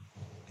vibes.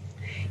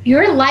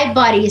 Your light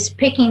body is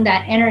picking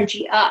that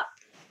energy up,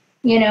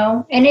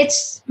 and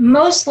it's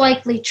most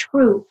likely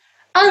true,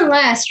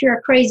 unless you're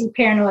a crazy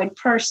paranoid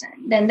person,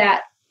 then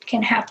that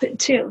can happen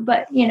too.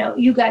 But,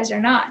 you guys are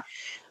not.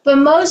 But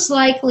most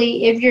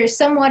likely, if you're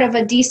somewhat of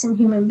a decent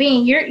human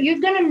being, you're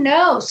going to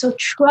know. So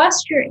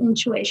trust your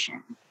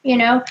intuition,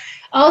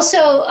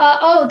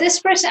 Also, this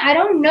person, I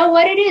don't know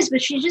what it is,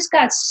 but she just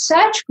got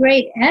such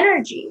great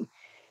energy.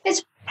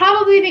 It's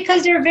probably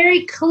because they're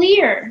very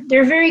clear.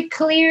 They're very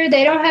clear.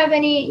 They don't have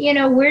any,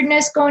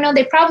 weirdness going on.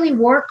 They probably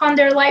work on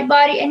their light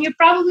body, and you're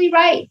probably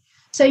right.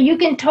 So you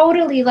can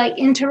totally like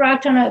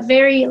interact on a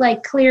very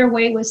like clear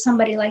way with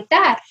somebody like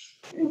that.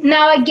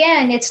 Now,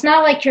 again, it's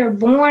not like you're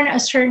born a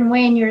certain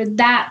way and you're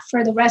that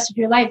for the rest of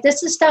your life.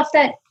 This is stuff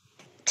that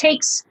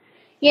takes,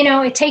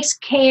 it takes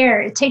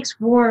care, it takes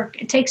work,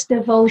 it takes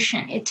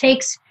devotion. It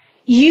takes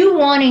you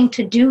wanting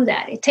to do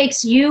that. It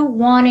takes you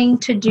wanting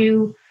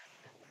to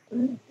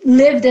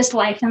live this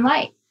life in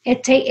light.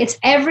 It's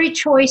every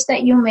choice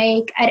that you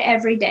make at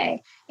every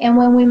day. And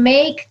when we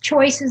make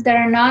choices that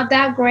are not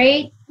that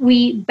great,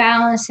 we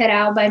balance it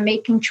out by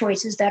making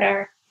choices that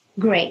are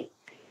great.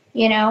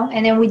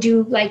 And then we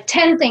do like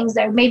 10 things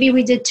that maybe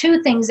we did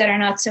 2 things that are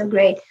not so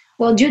great.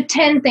 We'll do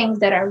 10 things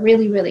that are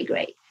really, really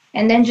great.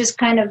 And then just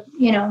kind of,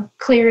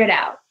 clear it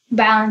out,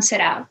 balance it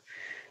out.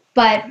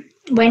 But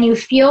when you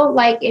feel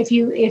like if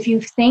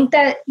you think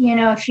that,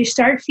 if you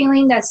start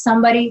feeling that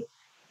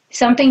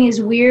something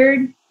is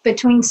weird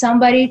between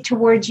somebody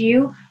towards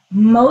you,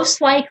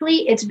 most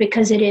likely it's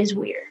because it is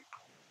weird.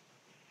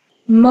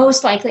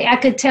 most likely, I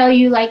could tell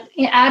you, like,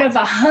 out of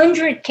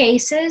 100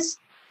 cases,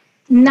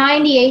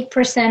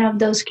 98% of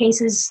those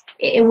cases,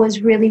 it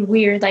was really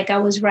weird, like I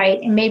was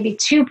right. And maybe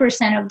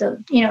 2% of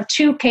the,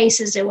 2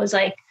 cases, it was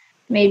like,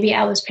 maybe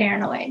I was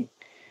paranoid.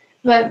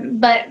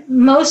 But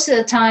most of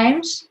the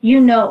times,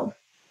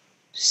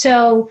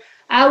 So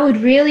I would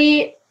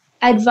really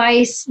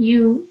advise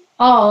you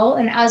all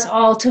and us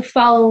all to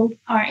follow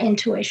our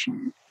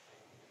intuition.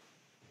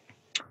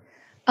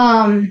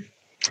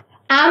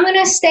 I'm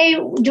going to stay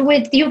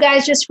with you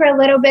guys just for a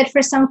little bit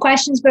for some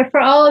questions, but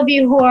for all of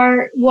you who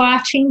are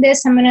watching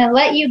this, I'm going to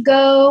let you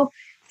go.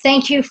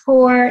 Thank you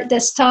for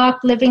this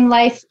talk, Living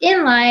Life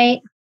in Light.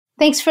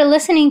 Thanks for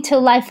listening to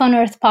Life on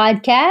Earth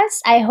podcast.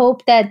 I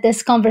hope that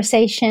this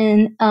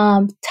conversation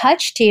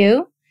touched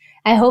you.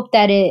 I hope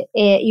that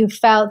you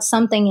felt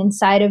something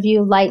inside of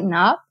you lighten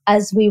up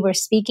as we were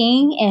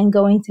speaking and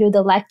going through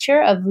the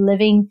lecture of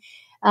living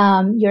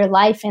your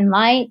life in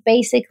light,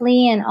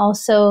 basically, and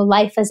also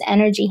life as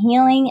energy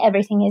healing.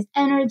 Everything is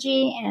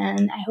energy,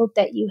 and I hope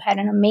that you had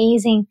an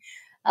amazing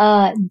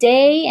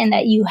day and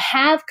that you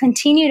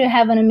continue to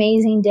have an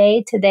amazing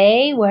day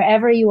today,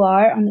 wherever you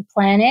are on the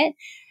planet.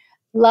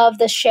 Love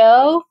the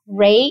show,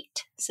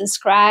 rate,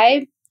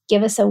 subscribe,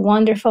 give us a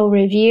wonderful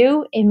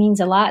review. It means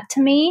a lot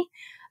to me.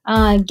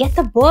 Get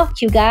the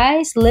book, you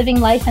guys, Living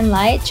Life in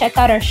Light. Check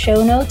out our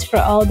show notes for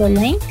all the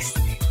links,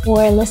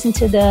 or listen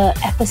to the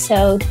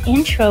episode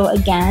intro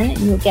again, and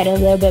you'll get a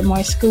little bit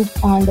more scoop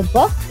on the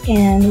book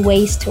and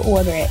ways to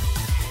order it.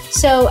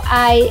 So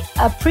I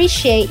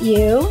appreciate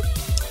you,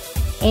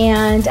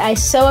 and I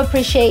so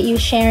appreciate you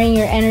sharing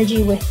your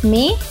energy with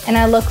me, and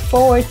I look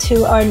forward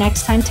to our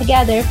next time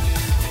together.